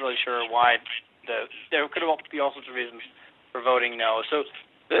 well, we're not really sure why. There could be all sorts of reasons for voting no. So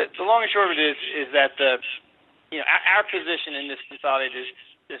the long and short of it is that our position in this consolidated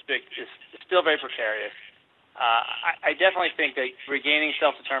district is still very precarious. I definitely think that regaining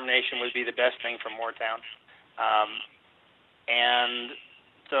self-determination would be the best thing for Moretown. And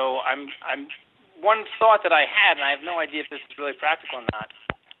so I'm one thought that I had, and I have no idea if this is really practical or not,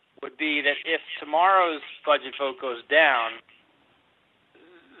 would be that if tomorrow's budget vote goes down,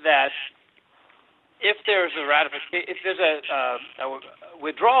 that if there's a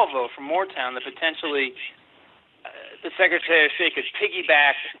withdrawal vote from Moretown, that potentially the Secretary of State could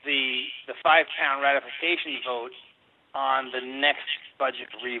piggyback the 5-pound ratification vote on the next budget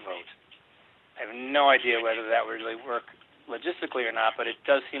revote. I have no idea whether that would really work logistically or not, but it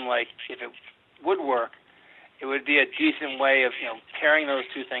does seem like if it would work, it would be a decent way of pairing those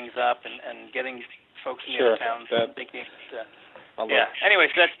two things up and getting folks in the town thinking. Anyways,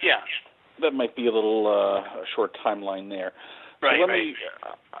 that might be a little short timeline there. Right. So let me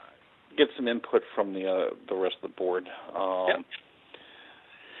get some input from the rest of the board.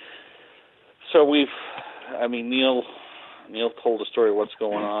 So Neil told the story of what's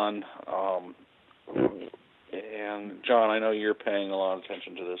going on. And John, I know you're paying a lot of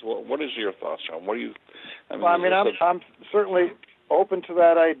attention to this. What is your thoughts, John? What do you? I'm certainly open to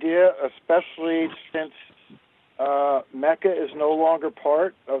that idea, especially since Mecca is no longer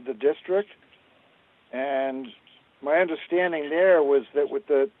part of the district. And my understanding there was that with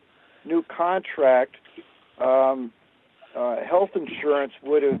the new contract, health insurance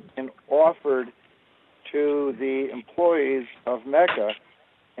would have been offered to the employees of Mecca.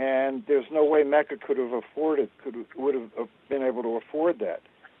 And there's no way Mecca would have been able to afford that.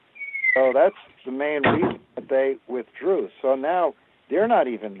 So that's the main reason that they withdrew. So now they're not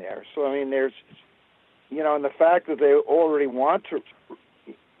even there. So, there's, and the fact that they already want to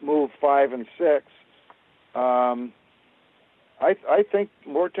move 5 and 6, I think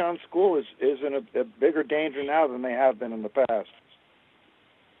Moretown School is in a bigger danger now than they have been in the past.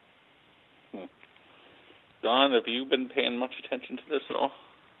 Don, have you been paying much attention to this at all?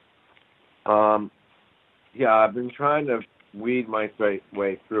 I've been trying to weed my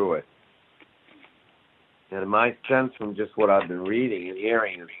way through it. And my sense from just what I've been reading and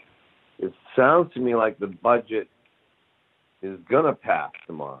hearing is it sounds to me like the budget is going to pass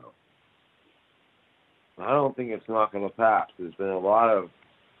tomorrow. I don't think it's not going to pass. There's been a lot of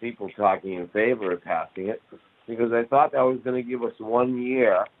people talking in favor of passing it because I thought that was going to give us 1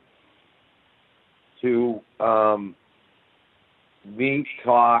 year to meet,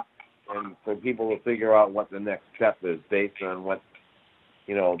 talk, and for people to figure out what the next step is based on what,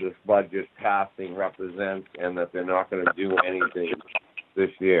 this budget passing represents, and that they're not going to do anything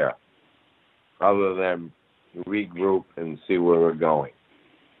this year other than regroup and see where we're going.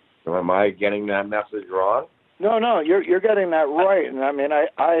 So am I getting that message wrong? No, you're getting that right. And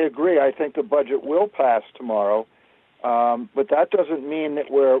I agree. I think the budget will pass tomorrow, but that doesn't mean that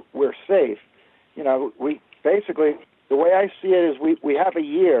we're safe. we basically, the way I see it is we have a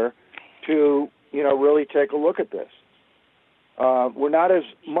year to, really take a look at this. We're not as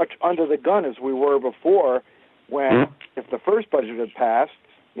much under the gun as we were before when, if the first budget had passed,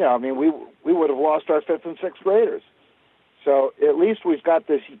 we would have lost our 5th and 6th graders. So at least we've got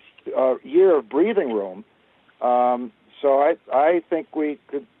this year of breathing room. So I think we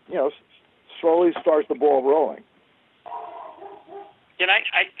could, slowly start the ball rolling. And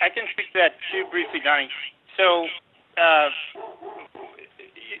I can speak to that too briefly, Donnie. So,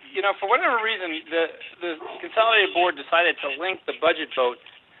 for whatever reason, the Consolidated Board decided to link the budget vote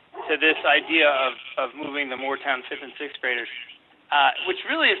to this idea of moving the Moretown 5th and 6th graders, which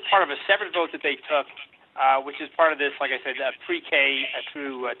really is part of a separate vote that they took, which is part of this, like I said, pre-K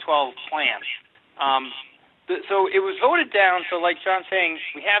through 12 plan. So it was voted down. So like John's saying,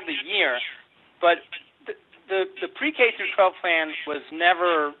 we have the year, but the pre-K through 12 plan was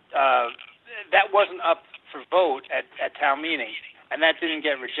never, that wasn't up for vote at town meeting, and that didn't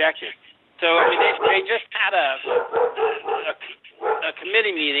get rejected. So I mean, they just had a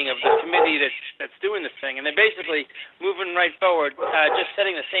committee meeting of the committee that's doing this thing, and they're basically moving right forward, just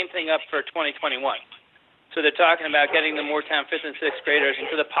setting the same thing up for 2021. So they're talking about getting the Moretown 5th and 6th graders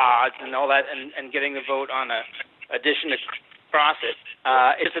into the pods and all that, and getting the vote on a addition to cross it.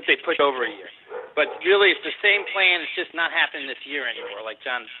 It's that they push over a year. But really, it's the same plan. It's just not happening this year anymore, like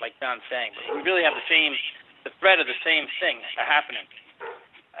John's saying. But we really have the thread of the same thing happening.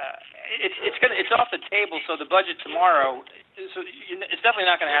 It's off the table. So the budget tomorrow, it's definitely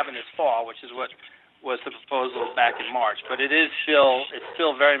not going to happen this fall, which is what was the proposal back in March. But it's still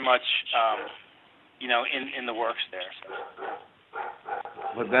very much, in the works there. So.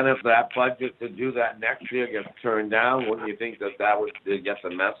 But then if that budget to do that next year gets turned down, wouldn't you think that would get the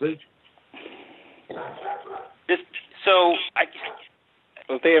message? Well,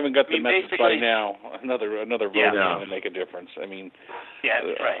 if they haven't got the message by now, another vote is going to make a difference. I mean,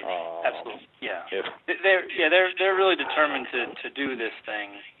 right, absolutely, they're really determined to do this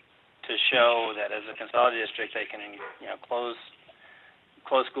thing to show that as a consolidated district they can close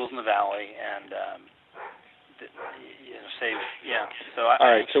schools in the valley and save. So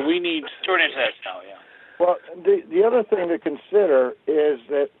all right, so we need short answer to that now. Well, the other thing to consider is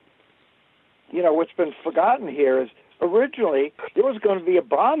that what's been forgotten here is originally there was going to be a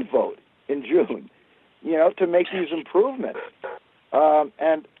bond vote in June, to make these improvements,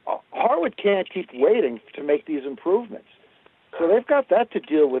 and Harwood can't keep waiting to make these improvements, so they've got that to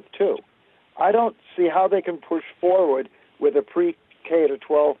deal with too. I don't see how they can push forward with a pre-K to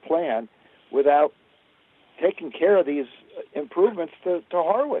 12 plan without taking care of these improvements to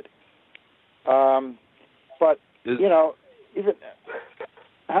Harwood. But even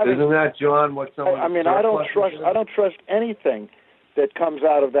isn't that, John, what someone? I mean, I don't trust anything that comes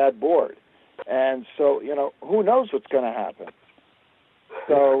out of that board, and so who knows what's going to happen.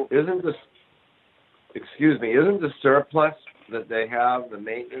 So isn't the surplus that they have, the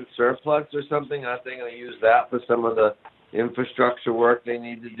maintenance surplus or something? Aren't they going to use that for some of the infrastructure work they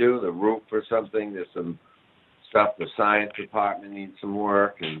need to do, the roof or something? There's some stuff the science department needs some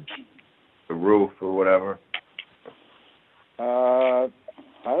work, and the roof or whatever.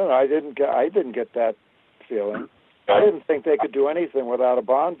 I don't know. I didn't get that feeling. I didn't think they could do anything without a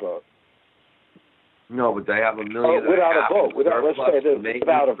bond vote. No, but they have $1.5 million. Without a vote. Let's say this,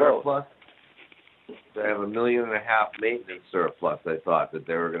 without a vote. Surplus. They have $1.5 million maintenance surplus. I thought that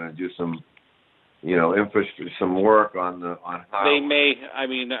they were going to do some, infrastructure, some work on how they may. I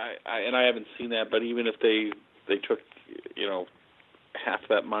mean, I haven't seen that, but even if they took, half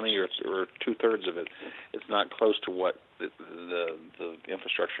that money or 2/3 of it, it's not close to what the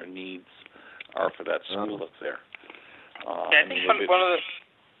infrastructure needs are for that school that's there. I think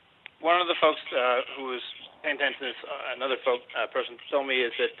one of the folks who was paying attention to this, another person told me,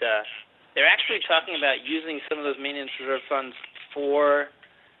 is that they're actually talking about using some of those maintenance reserve funds for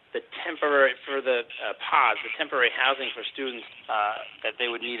the temporary pods, the temporary housing for students that they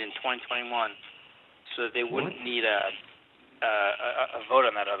would need in 2021, so that they wouldn't need a vote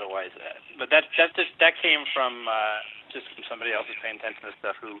on that otherwise. But that came from just from somebody else who's paying attention to this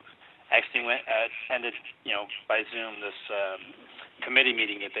stuff, who actually attended by Zoom this committee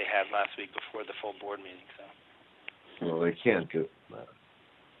meeting that they had last week before the full board meeting. So. Well, they can't do that.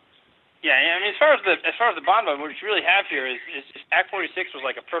 Yeah, I mean, as far as the bond vote, what you really have here is Act 46 was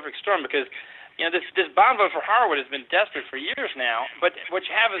like a perfect storm, because this bond vote for Harwood has been desperate for years now. But what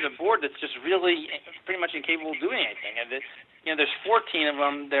you have is a board that's just really pretty much incapable of doing anything. And there's 14 of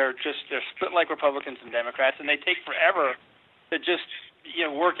them. They're split like Republicans and Democrats, and they take forever to just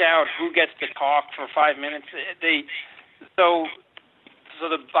work out who gets to talk for 5 minutes. So so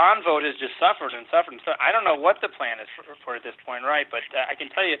the bond vote has just suffered and suffered and suffered. I don't know what the plan is for at this point, right? But I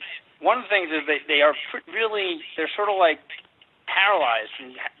can tell you, one of the things is they are they're sort of like paralyzed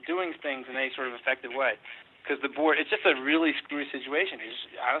from doing things in any sort of effective way, because the board, it's just a really screwy situation.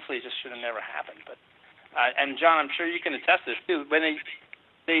 Honestly, it just should have never happened. But and John, I'm sure you can attest to this too. When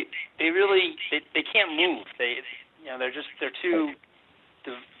they can't move. They're too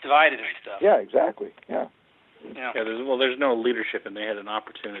divided and stuff. Yeah, exactly. Yeah. Yeah. There's no leadership, and they had an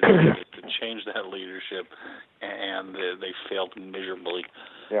opportunity to change that leadership, and they failed miserably.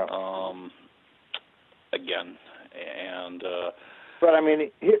 Yeah. Again, and. But I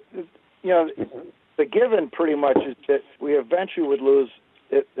mean, the given pretty much is that we eventually would lose,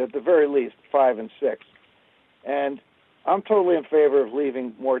 at the very least, 5 and 6, and I'm totally in favor of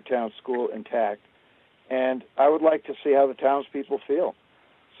leaving Moretown School intact, and I would like to see how the townspeople feel.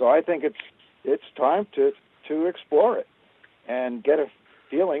 So I think it's time to explore it and get a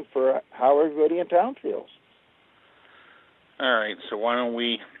feeling for how everybody in town feels. All right, so why don't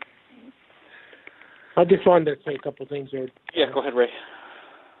we... I just wanted to say a couple of things there. Yeah, go ahead, Ray.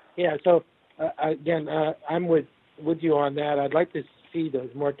 Yeah, so, again, I'm with you on that. I'd like to see the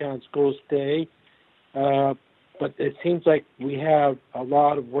Moretown schools stay, but it seems like we have a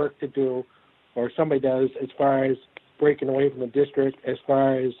lot of work to do, or somebody does, as far as breaking away from the district, as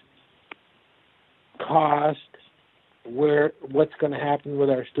far as cost, what's going to happen with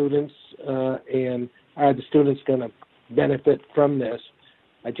our students, and are the students going to benefit from this?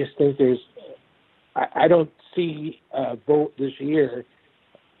 I just think I don't see a vote this year.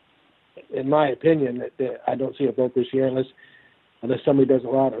 In my opinion, I don't see a vote this year unless somebody does a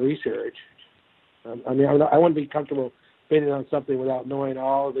lot of research. I wouldn't be comfortable bidding on something without knowing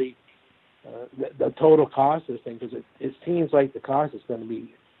all the total cost of this thing, because it seems like the cost is going to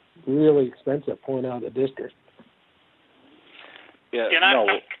be really expensive pulling out of the district. Yeah,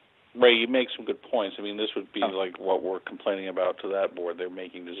 Ray, you make some good points. I mean, this would be like what we're complaining about to that board. They're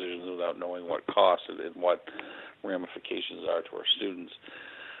making decisions without knowing what costs and what ramifications are to our students.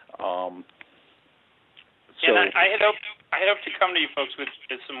 And I had hoped to come to you folks with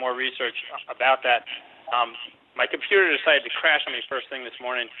some more research about that. My computer decided to crash on me first thing this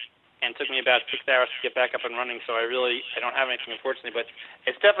morning, and it took me about 6 hours to get back up and running. So I don't have anything, unfortunately. But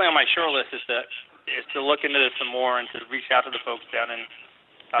it's definitely on my short list is to look into this some more and to reach out to the folks down in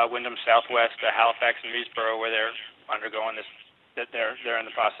Wyndham Southwest, Halifax, and Reedsboro, where they're undergoing this. That they're in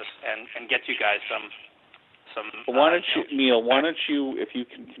the process, and get you guys some. Why don't you, Neil? Why don't you, if you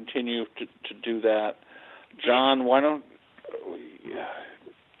can continue to do that, John? Why don't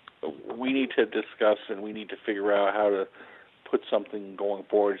we need to discuss and we need to figure out how to put something going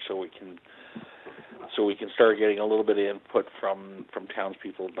forward so we can start getting a little bit of input from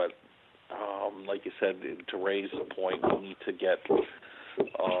townspeople. But like you said, to raise the point, we need to get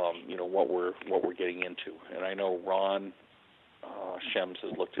what we're getting into. And I know Ron Shems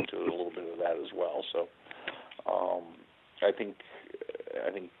has looked into a little bit of that as well. So I think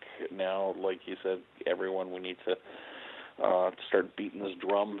now, like you said, everyone, we need to start beating this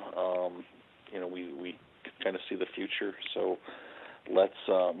drum. We kind of see the future, so let's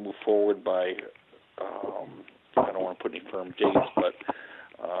move forward by. I don't want to put any firm dates, but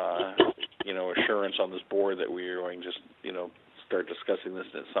assurance on this board that we are going to just start discussing this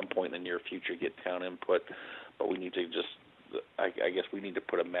at some point in the near future, get town input, but we need to I guess we need to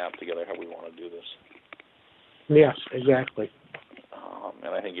put a map together how we want to do this. Yes, exactly.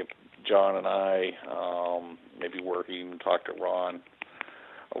 And I think if John and I maybe even talk to Ron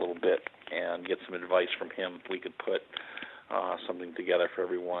a little bit and get some advice from him, we could put something together for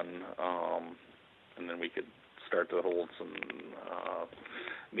everyone, and then we could start to hold some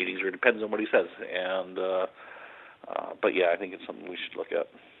meetings, or it depends on what he says. And but yeah, I think it's something we should look at.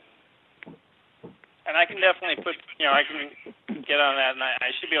 And I can definitely I can get on that, and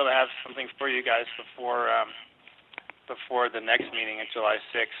I should be able to have something for you guys before the next meeting on July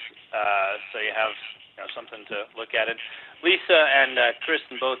 6th, so you have something to look at. And Lisa and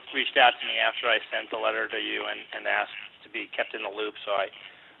Kristen both reached out to me after I sent the letter to you and asked to be kept in the loop, so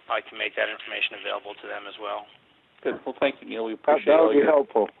I can make that information available to them as well. Good. Well, thank you, Neil. We appreciate that would be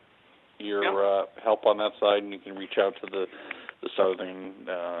helpful. Your help on that side, and you can reach out to the southern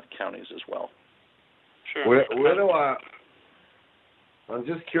counties as well. Sure. Where do I'm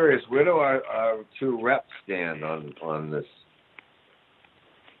just curious, where do our two reps stand on this?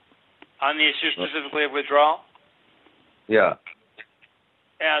 On the issue specifically of withdrawal? Yeah.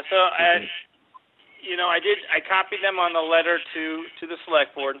 Yeah, so I copied them on the letter to the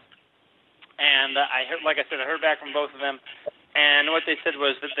select board, and I heard back from both of them, and what they said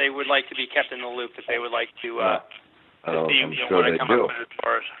was that they would like to be kept in the loop, that they would like to I'm sure they do. As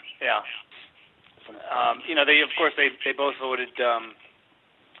far as, yeah. They both voted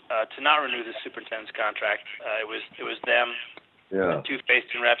to not renew the superintendent's contract. It was them, two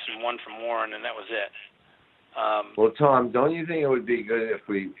Facein reps, and one from Warren, and that was it. Well, Tom, don't you think it would be good if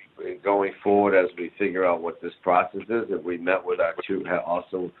we, going forward, as we figure out what this process is, if we met with our two,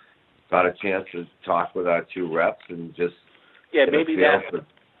 also got a chance to talk with our two reps and just maybe that.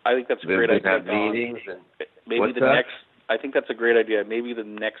 I think that's a great idea. Have meetings and maybe next. I think that's a great idea. Maybe the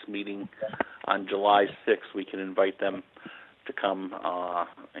next meeting on July 6th, we can invite them to come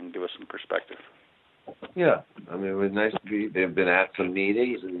and give us some perspective. Yeah, I mean, it was nice to be. They've been at some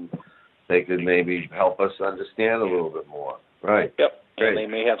meetings, and they could maybe help us understand a little bit more. Right. Yep. Great. And they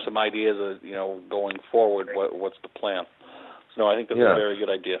may have some ideas of going forward. What's the plan? So no, I think that's a very good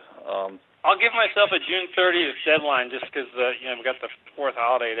idea. I'll give myself a June 30th deadline just because we've got the 4th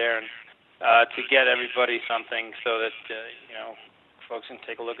holiday there, and to get everybody something so that folks can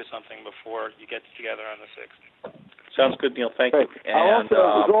take a look at something before you get together on the 6th. Sounds good, Neil. Thank you. And I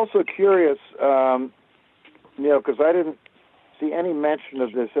was also curious, because I didn't see any mention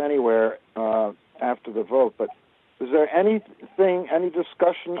of this anywhere after the vote, but is there any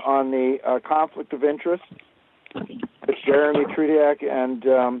discussion on the conflict of interest with Jeremy Trudiak and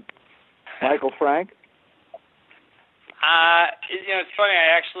Michael Frank? It's funny.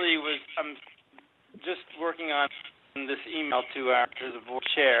 I'm just working on this email to the board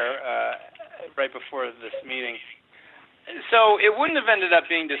chair right before this meeting. So it wouldn't have ended up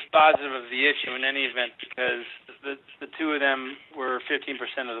being dispositive of the issue in any event because the two of them were 15%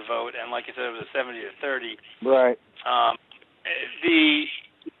 of the vote, and like I said, it was a 70-30. Right.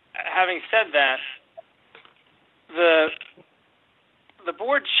 Having said that, the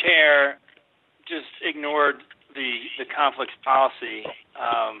board chair just ignored the conflicts policy.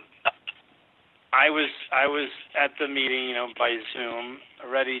 I was at the meeting, by Zoom,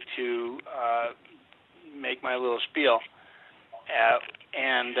 ready to make my little spiel,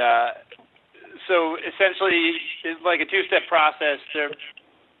 and so essentially, it's like a two-step process.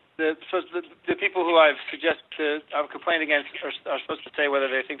 The people who I've suggested I've complained against are supposed to say whether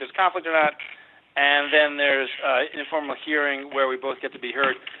they think there's conflict or not, and then there's an informal hearing where we both get to be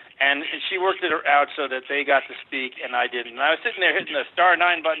heard. And she worked it out so that they got to speak and I didn't. And I was sitting there hitting the star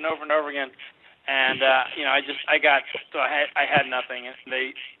 9 button over and over again, and I had nothing, and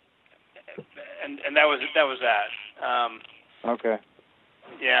they and that was that. Okay.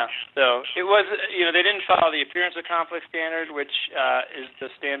 Yeah. So it was, they didn't follow the appearance of conflict standard, which is the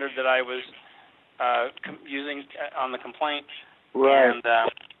standard that I was using on the complaint. Right. And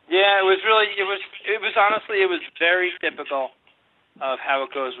it was honestly very typical of how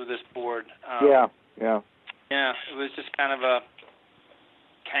it goes with this board. Yeah. Yeah, it was just kind of a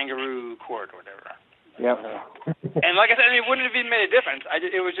kangaroo court or whatever. Yep. And like I said, it wouldn't have even made a difference.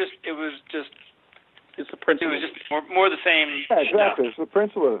 It's the principle. It was just more the same. Yeah, exactly. It's the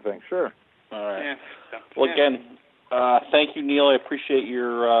principle of the thing. Sure. All right. Yeah. Well, again, thank you, Neil. I appreciate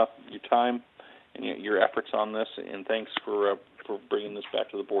your time and your efforts on this, and thanks for bringing this back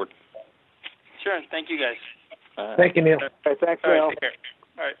to the board. Sure. Thank you, guys. Thank you, Neil. Hey, thanks, All Neil. right, take care.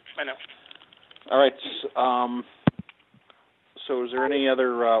 All right, bye now. All right. So is there any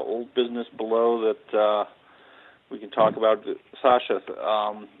other old business below that we can talk about? Sasha,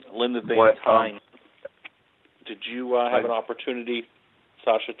 Linda Van Tyne, did you have an opportunity,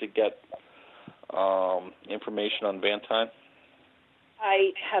 Sasha, to get information on Van Tyne?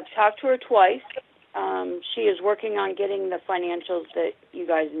 I have talked to her twice. She is working on getting the financials that you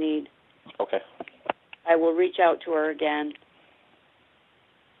guys need. Okay. I will reach out to her again.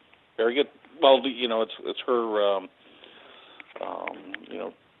 Very good. Well, it's her.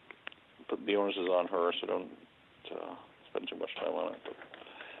 But the onus is on her, so don't spend too much time on it. But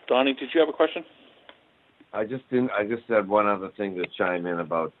Donnie, did you have a question? I just had one other thing to chime in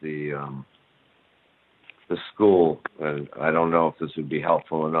about the school, and I don't know if this would be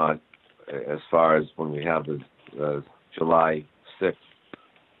helpful or not. As far as when we have the July 6th.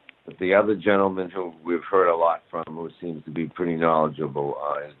 But the other gentleman who we've heard a lot from, who seems to be pretty knowledgeable,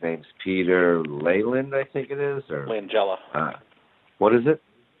 his name's Peter Leyland, I think it is, or Langella. What is it?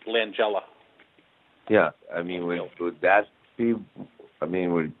 Langella. Yeah, I mean, would that be? I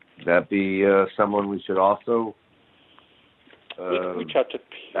mean, would that be someone we should also reach out to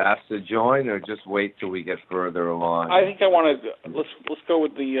ask to join, or just wait till we get further along? I think I want to let's go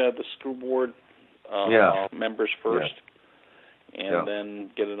with the school board members first. Yeah. And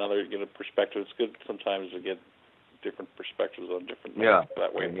then get a perspective. It's good sometimes to get different perspectives on different things. Yeah,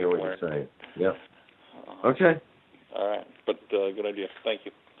 that way I hear what you're saying. Yeah. Okay. All right, but good idea. Thank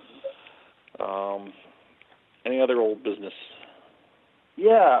you. Any other old business?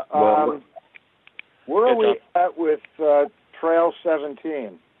 Yeah. Where are we at with Trail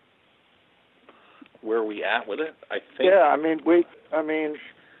 17? Where are we at with it? I think.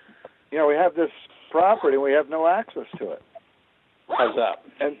 Yeah, we have this property and we have no access to it. How's that?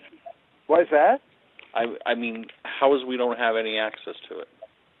 And why is that? I mean, how is we don't have any access to it?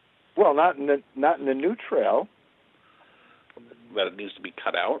 Well, not in the new trail. That it needs to be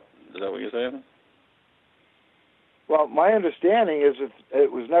cut out? Is that what you're saying? Well, my understanding is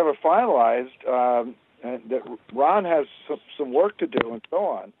it was never finalized, and that Ron has some work to do and so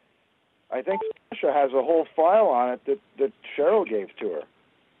on. I think Sasha has a whole file on it that Cheryl gave to her.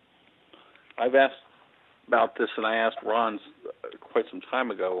 I've asked about this, and I asked Ron quite some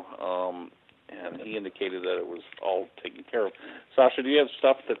time ago, and he indicated that it was all taken care of. Sasha, do you have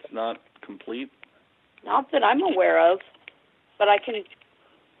stuff that's not complete? Not that I'm aware of, but I can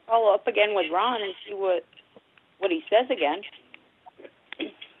follow up again with Ron and see what he says again.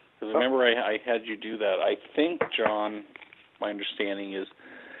 Because remember, I had you do that. I think, John, my understanding is,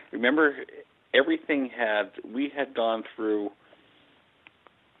 remember, we had gone through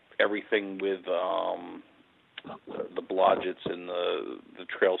everything with the Blodgetts and the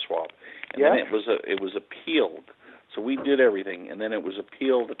trail swap, and then it was appealed. So we did everything, and then it was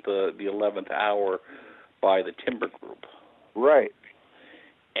appealed at the 11th hour by the timber group. Right.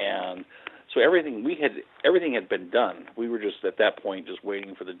 And so everything had been done. We were just at that point just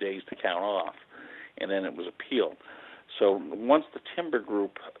waiting for the days to count off, and then it was appealed. So once the timber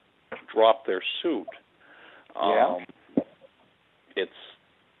group dropped their suit,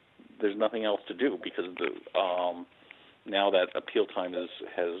 there's nothing else to do because now that appeal time has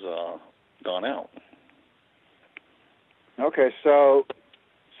gone out. Okay, so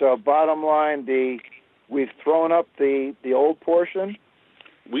bottom line, we've thrown up the old portion.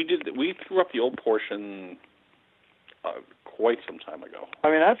 We threw up the old portion quite some time ago. I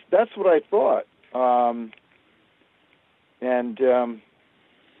mean, that's what I thought.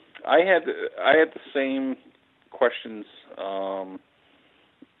 I had the same questions.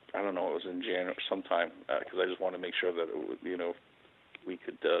 I don't know. It was in January sometime because I just wanted to make sure that it would, we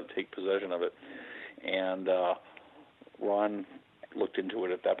could take possession of it. And Ron looked into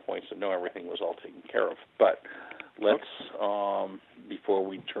it at that point, said no, everything was all taken care of. But let's before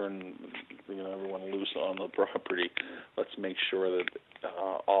we turn everyone loose on the property, let's make sure that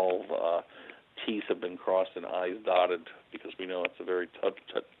all T's have been crossed and I's dotted because we know it's a very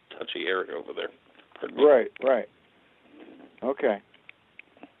touchy area over there. Pardon me. Right. Okay.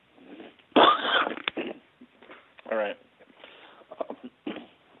 All right.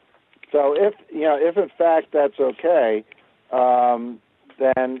 So if in fact that's okay,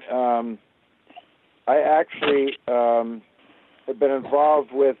 then I actually have been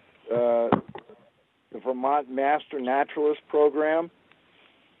involved with the Vermont Master Naturalist Program,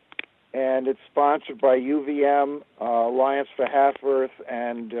 and it's sponsored by UVM, Alliance for Half Earth,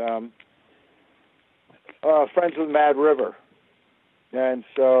 and Friends of the Mad River. And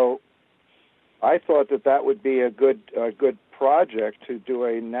so I thought that would be a good project to do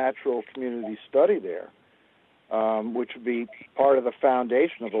a natural community study there, which would be part of the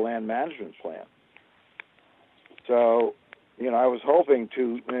foundation of the land management plan. So, I was hoping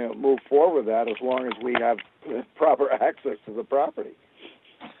to move forward with that as long as we have proper access to the property.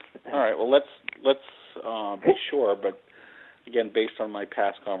 All right. Well, let's be sure, but again, based on my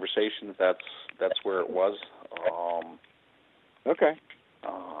past conversations, that's where it was. Okay.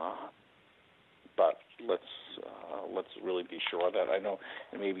 But let's really be sure of that. I know,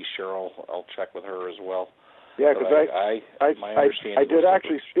 and maybe Cheryl, I'll check with her as well. Yeah, because I did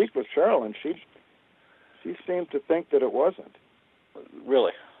actually speak with Cheryl, and she seemed to think that it wasn't.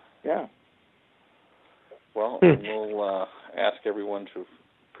 Really? Yeah. Well, we'll ask everyone to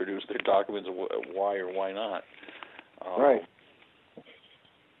produce their documents, why or why not. Right.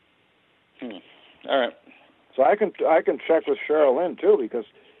 All right. So I can check with Cheryl in too because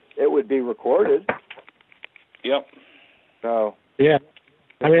it would be recorded. Yep. So. Yeah.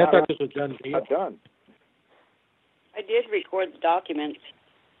 I thought this was done. Not done. I did record the documents.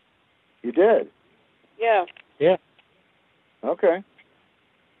 You did? Yeah. Yeah. Okay.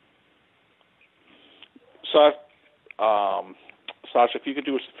 So, Sasha, if you could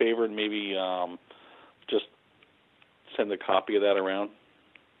do us a favor and maybe just send a copy of that around.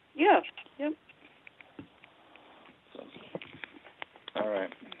 Yeah. Yep. So, all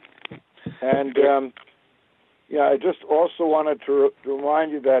right. And I just also wanted to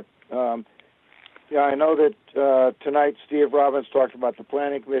remind you that I know that tonight Steve Robbins talked about the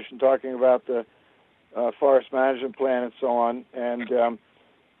Planning Commission, talking about the forest management plan and so on, and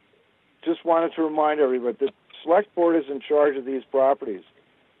just wanted to remind everybody that select board is in charge of these properties,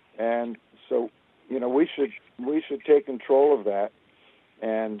 and so we should take control of that.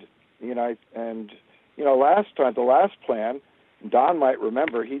 And last time, the last plan, Don might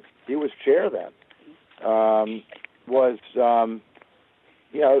remember, he was chair then. It was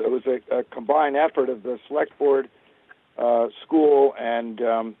a combined effort of the select board, school, and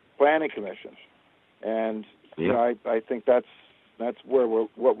planning commission, and I think that's where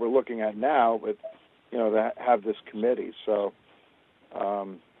what we're looking at now with to have this committee. So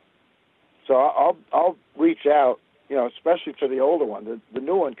I'll reach out, especially for the older one. The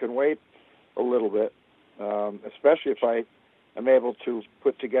new one can wait a little bit, especially if I am able to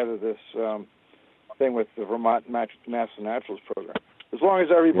put together this thing with the Vermont National Naturals Program. As long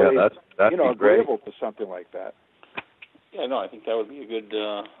as everybody agreeable to something like that. Yeah, no, I think that would be a good.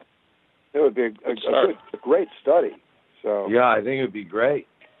 It would be a great study. So yeah, I think it would be great.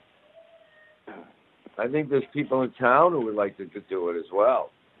 I think there's people in town who would like to do it as well.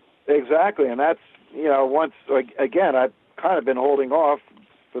 Exactly, and that's again, I've kind of been holding off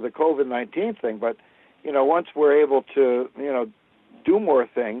for the COVID-19 thing, but once we're able to do more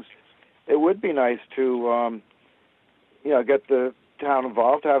things, it would be nice to get the town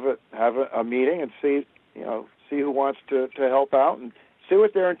involved, have a meeting, and see who wants to help out and see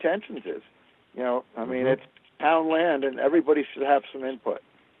what their intentions is. I mean, it's town land, and everybody should have some input.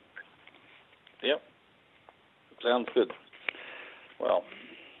 Yep. Sounds good. Well,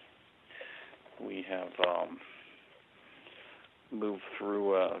 we have moved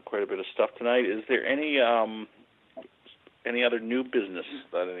through quite a bit of stuff tonight. Is there any other new business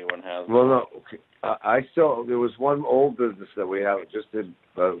that anyone has? Well, no. There was one old business that we have. Just did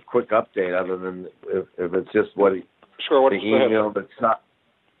a quick update, other than if it's just what the email that's.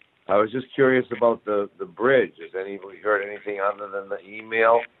 I was just curious about the bridge. Has anybody heard anything other than the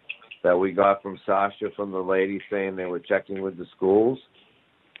email that we got from Sasha from the lady saying they were checking with the schools?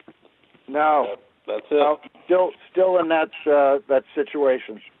 No, that's it. Still in that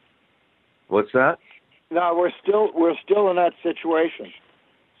situation. What's that? No, we're still in that situation.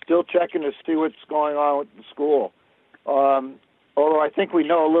 Still checking to see what's going on with the school. Although I think we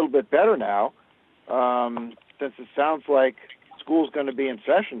know a little bit better now, since it sounds like school's going to be in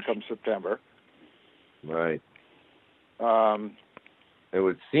session come September. Right. It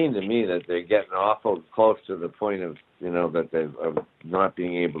would seem to me that they're getting awful close to the point of that of not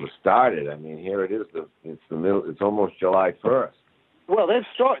being able to start it. I mean, here it is. It's the middle. It's almost July 1st. Well, they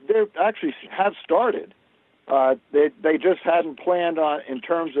actually have started. They just hadn't planned on in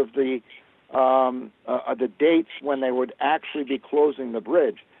terms of the dates when they would actually be closing the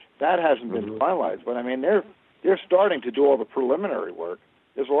bridge. That hasn't been finalized. But I mean, they're starting to do all the preliminary work.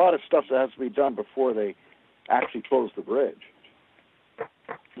 There's a lot of stuff that has to be done before they actually close the bridge.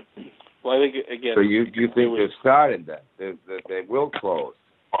 Well, I think again. So you think they've started that they will close?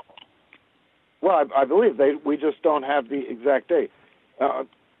 Well, I believe we just don't have the exact date.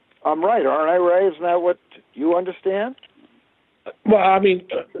 I'm right, aren't I, Ray? Isn't that what you understand? Well, I mean,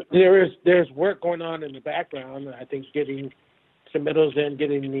 there's work going on in the background. I think getting submittals in,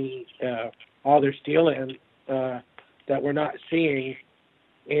 getting the all their steel in that we're not seeing.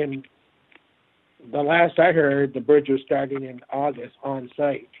 And the last I heard, the bridge was starting in August on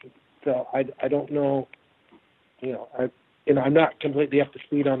site. So I don't know. I'm not completely up to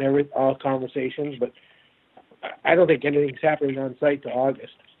speed on all conversations, but I don't think anything's happening on site till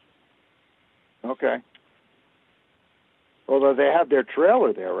August. Okay. Although they have their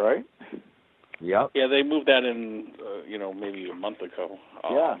trailer there, right? Yep. Yeah, they moved that in, maybe a month ago.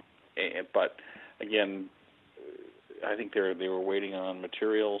 Yeah. But again, I think they were waiting on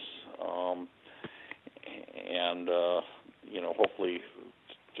materials, and hopefully,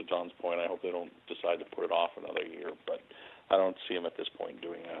 to John's point, I hope they don't decide to put it off another year. But I don't see them at this point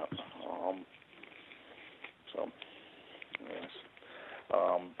doing that. Yes.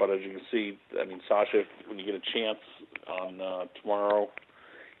 But as you can see, I mean, Sasha, when you get a chance on tomorrow,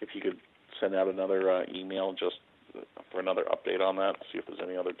 if you could send out another email just for another update on that, see if there's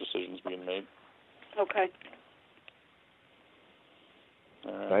any other decisions being made. Okay.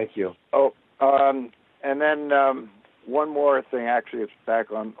 Thank you. Oh, and then one more thing. Actually, it's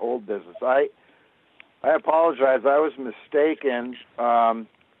back on old business. I apologize. I was mistaken.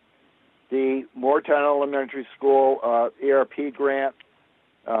 The Moretown Elementary School ERP grant,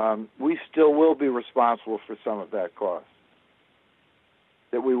 we still will be responsible for some of that cost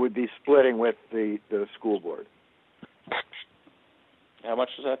that we would be splitting with the school board. How much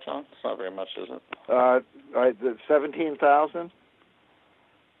is that, John? It's not very much, is it? The $17,000.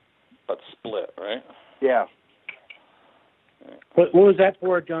 But split, right? Yeah. What was that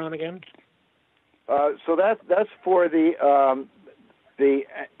for, John, again? So that's for the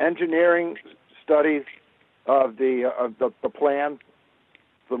engineering study of the plan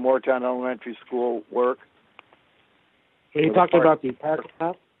for Moretown Elementary School work. Are you talking about the parking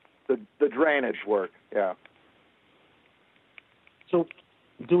lot? The drainage work, yeah. So,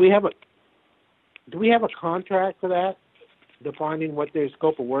 do we have a contract for that, defining what their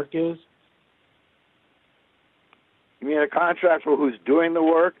scope of work is? You mean a contract for who's doing the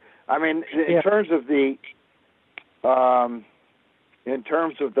work? I mean, in terms of the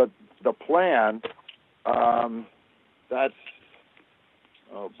plan, that's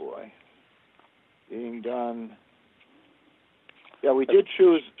being done. Yeah, we did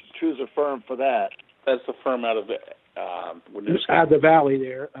choose a firm for that. That's the firm out of out of the valley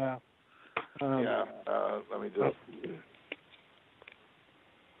there. Let me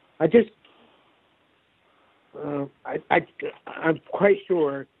just. I'm quite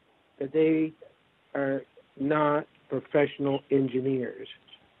sure that they are not professional engineers,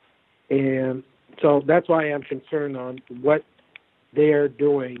 and so that's why I'm concerned on what they are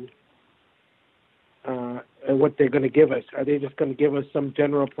doing and what they're going to give us. Are they just going to give us some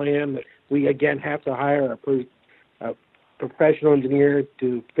general plan that we again have to hire a professional engineer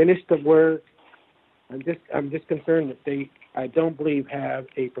to finish the work? I'm just concerned that I don't believe have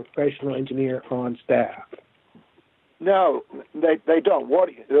a professional engineer on staff. No, they don't.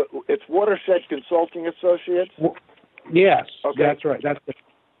 It's Watershed Consulting Associates. Yes, okay. That's right.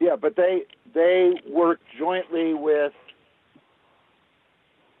 Yeah, but they work jointly with.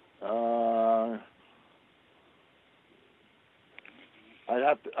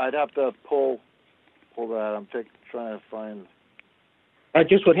 I'd have to pull that. I'm trying to find. I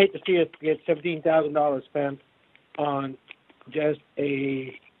just would hate to see us get $17,000 spent on just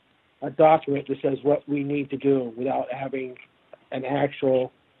a document that says what we need to do without having an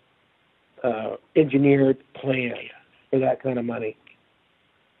actual engineered plan for that kind of money.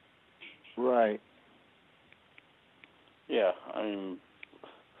 Right. Yeah, I mean,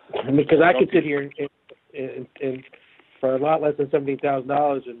 because I could sit here and for a lot less than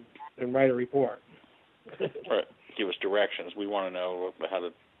 $17,000 and write a report. Right. Give us directions. We want to know how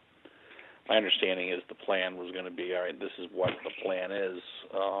to. My understanding is the plan was going to be, all right, this is what the plan is,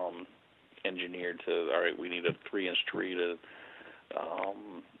 engineered to, all right, we need a 3-inch tree to,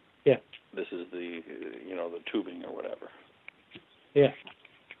 this is the, the tubing or whatever. Yeah.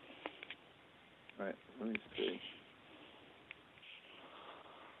 Right. Let me see.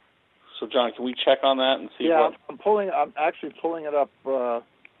 So, John, can we check on that and see what? Yeah, I'm actually pulling it up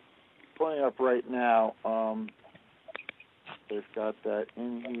right now. They've got that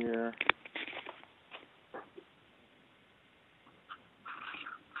in here.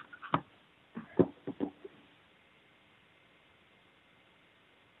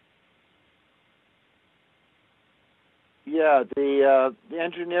 Yeah, the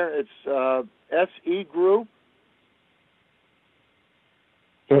engineer, it's SE Group.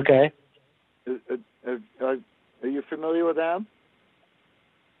 Okay. Are you familiar with them?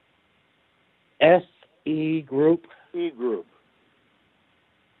 SE Group. E-Group.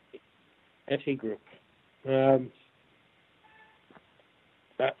 SE Group.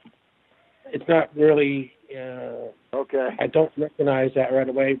 It's not really. Okay. I don't recognize that right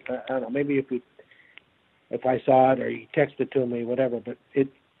away. But I don't know. Maybe if I saw it or you texted it to me, whatever. But it.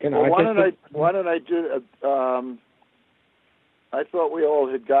 Well, why don't I do? I thought we all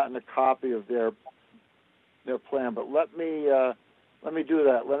had gotten a copy of their plan, but let me do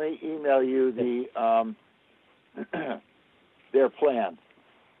that. Let me email you the their plan,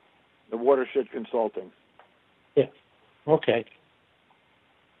 the Watershed Consulting. Yeah. Okay.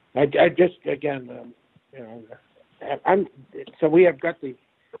 I just again, I'm so we've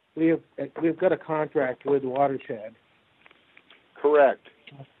got a contract with Watershed. Correct.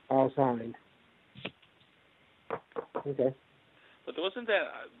 All signed. Okay. But wasn't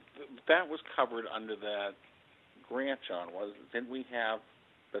that was covered under that grant, John? Didn't we have?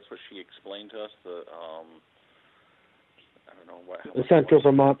 That's what she explained to us. I don't know what. The Central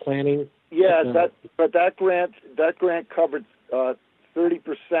Vermont Planning. Yeah, that grant covered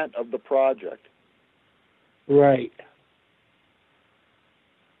 30% of the project. Right.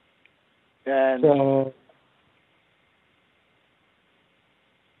 And so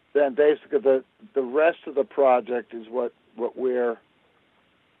then basically the rest of the project is what we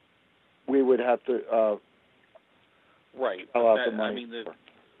would have to right. The money. I mean the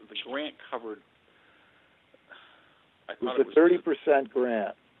grant covered. I thought it was a 30%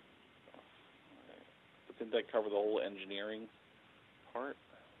 grant. But didn't that cover the whole engineering part?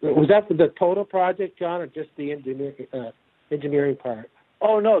 Was that for the total project, John, or just the engineering part?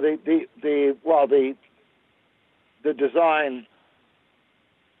 Oh no, the design.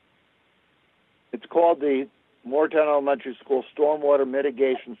 It's called the Moretown Elementary School Stormwater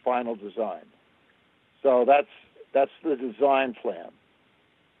Mitigation Final Design. So that's the design plan.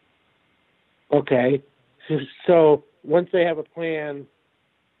 Okay. So once they have a plan,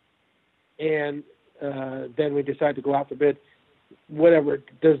 and then we decide to go out for bid, whatever,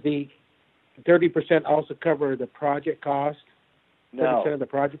 does the 30% also cover the project cost? No. 30% of the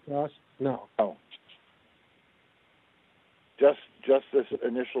project cost? No. No. Just this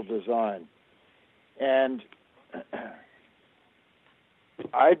initial design. And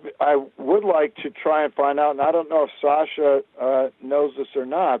I would like to try and find out, and I don't know if Sasha knows this or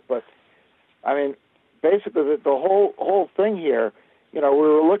not, but I mean, basically the whole thing here, we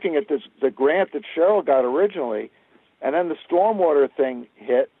were looking at the grant that Cheryl got originally, and then the stormwater thing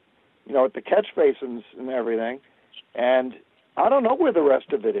hit, with the catch basins and everything, and I don't know where the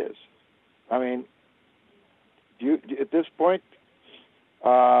rest of it is. I mean, do you at this point,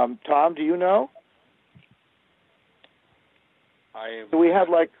 Tom, do you know? We had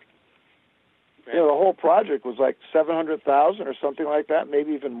the whole project was like $700,000 or something like that,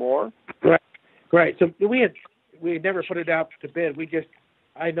 maybe even more. Right. So we had never put it out to bid.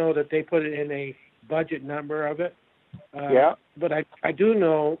 I know that they put it in a budget number of it. Yeah. But I do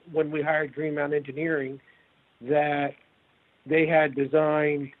know when we hired Green Mountain Engineering that they had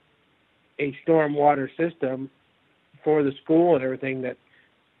designed a stormwater system for the school and everything that,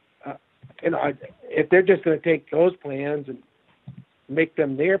 if they're just going to take those plans and make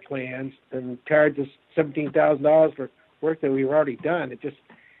them their plans and charge us $17,000 for work that we've already done,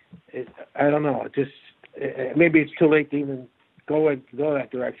 I don't know. Maybe it's too late to even go that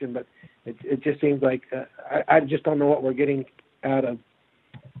direction, but it just seems like I just don't know what we're getting out of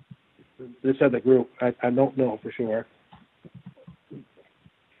this other group. I don't know for sure.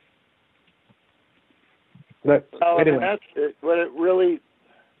 But anyway, what it really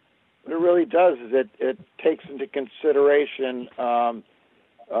does is it takes into consideration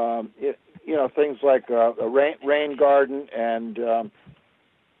things like a rain garden and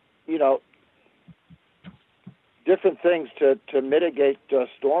different things to mitigate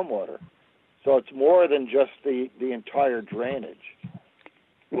stormwater. So it's more than just the entire drainage.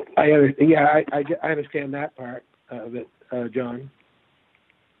 I understand that part of it, John.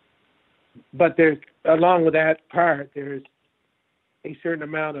 But along with that part, there's a certain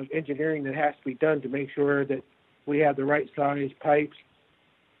amount of engineering that has to be done to make sure that we have the right size pipes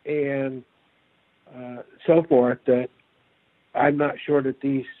and so forth, that I'm not sure that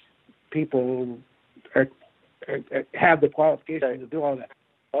these people have the qualifications to do all that.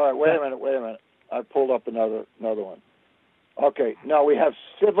 All right, wait a minute. I pulled up another one. Okay, now we have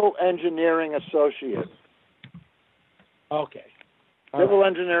Civil Engineering Associates. Okay. Civil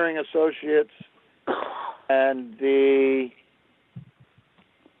Engineering Associates, and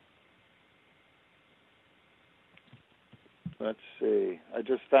let's see, I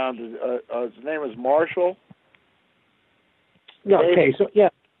just found his name is Marshall. No, okay, so yeah.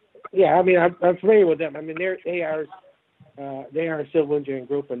 I mean, I'm familiar with them. I mean, they are a civil engineering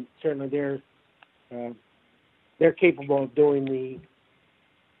group, and certainly they're capable of doing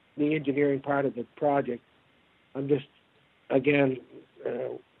the engineering part of the project. I'm just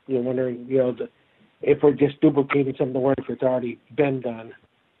wondering, if we're just duplicating some of the work that's already been done.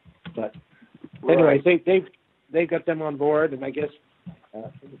 But anyway, they got them on board, and I guess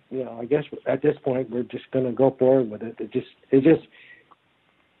at this point we're just going to go forward with it. It just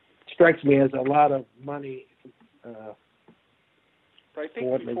strikes me as a lot of money. But I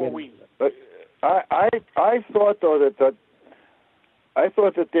think before we, I thought though that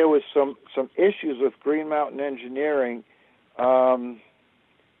there was some issues with Green Mountain Engineering, and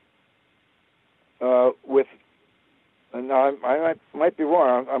I might be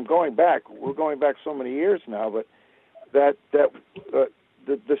wrong. I'm going back. We're going back so many years now, but that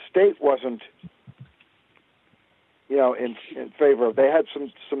the state wasn't, in favor of. They had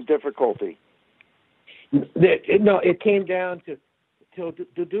some difficulty. No, it came down to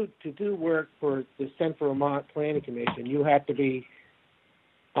do work for the Central Vermont Planning Commission. You have to be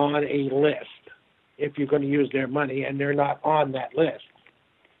on a list if you're going to use their money, and they're not on that list.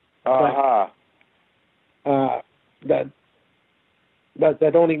 But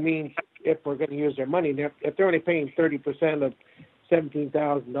that only means if we're going to use their money. If they're only paying 30% of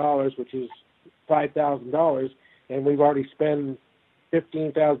 $17,000, which is $5,000, and we've already spent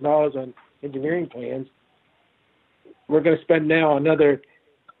 $15,000 on engineering plans, we're going to spend now another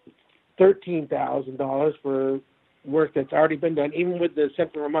 $13,000 for work that's already been done. Even with the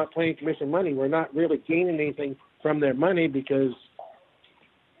Central Vermont Planning Commission money, we're not really gaining anything from their money because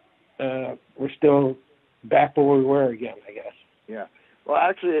we're still back where we were again, I guess. Yeah. Well,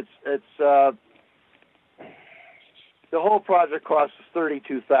 actually, it's the whole project cost is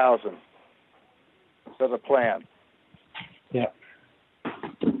 $32,000 for the plan. Yeah.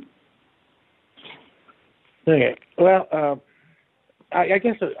 Okay. Well, I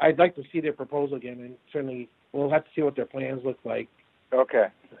guess I'd like to see their proposal again, and certainly we'll have to see what their plans look like. Okay.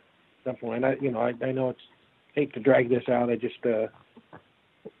 At some point, I know it's hate to drag this out. It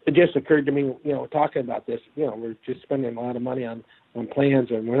just occurred to me, talking about this. We're just spending a lot of money on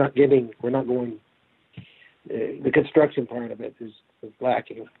plans, and we're not going. The construction part of it is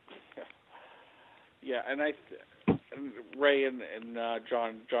lacking. Yeah, and Ray and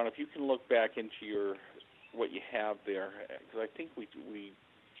John, if you can look back into what you have there, because I think we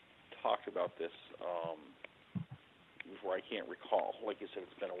talked about this before. I can't recall. Like you said,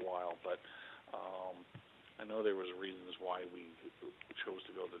 it's been a while, but I know there was reasons why we chose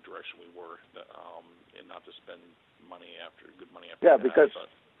to go the direction we were, and not to spend good money after. Yeah, because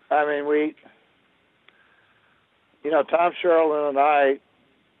I mean Tom Sherlin and I,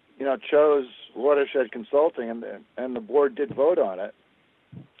 chose Watershed Consulting, and the board did vote on it.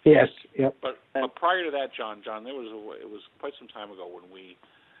 Yes. Yep. But prior to that, John, it was quite some time ago when we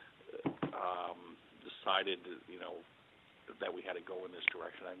decided, that we had to go in this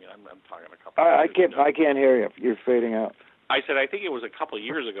direction. I mean, I'm talking a couple. I can't hear you. You're fading out. I said I think it was a couple of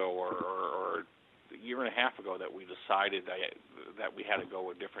years ago, or a year and a half ago, that we decided that we had to go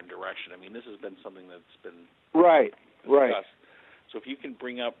a different direction. I mean, this has been something that's been right. So if you can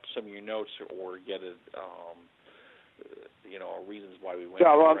bring up some of your notes or get it. Reasons why we went.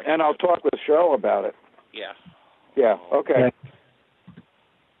 Yeah, and I'll talk with Cheryl about it. Yeah. Yeah. Okay.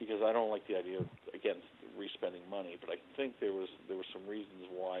 Because I don't like the idea of, again, re-spending money, but I think there was some reasons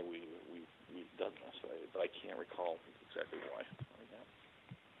why we've done this, but I can't recall exactly why.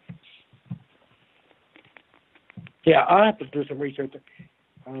 Yeah, I'll have to do some research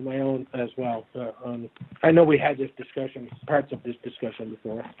on my own as well. I know we had parts of this discussion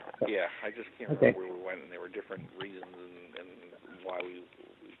before. Yeah, I just can't remember where we went, and there were different reasons and why we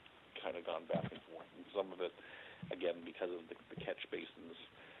kind of gone back and forth. And some of it, again, because of the catch basins,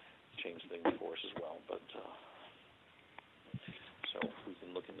 changed things for us as well. But so if we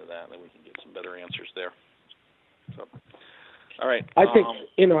can look into that, then we can get some better answers there. So, all right. I think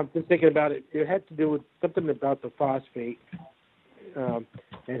I'm just thinking about it. It had to do with something about the phosphate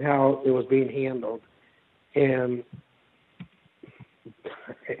and how it was being handled, and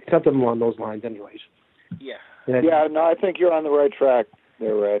something along those lines, anyways. Yeah. Yeah. No, I think you're on the right track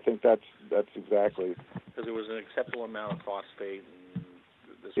there, Ray. I think that's exactly. Because there was an acceptable amount of phosphate, and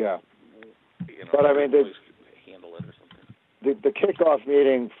this. Yeah. But I mean, handle it or something. The kickoff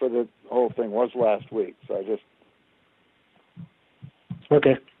meeting for the whole thing was last week, so I just.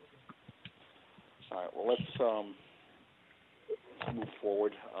 Okay. All right. Well, let's move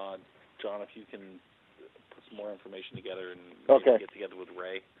forward. John, if you can put some more information together and get together with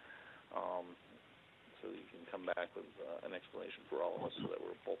Ray, so that you can come back with an explanation for all of us, so that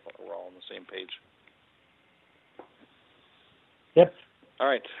we're all on the same page. Yep. All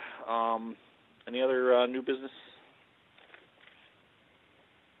right. Any other new business?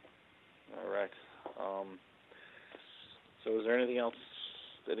 All right. So is there anything else?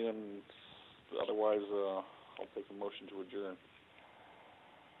 Anyone? Otherwise, I'll take a motion to adjourn.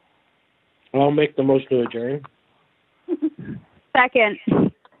 I'll make the motion to adjourn. Second.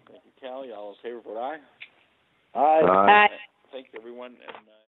 Thank you, Callie. All in favor, vote aye. Aye. Aye. Thank you, everyone.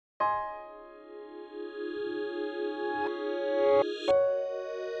 And.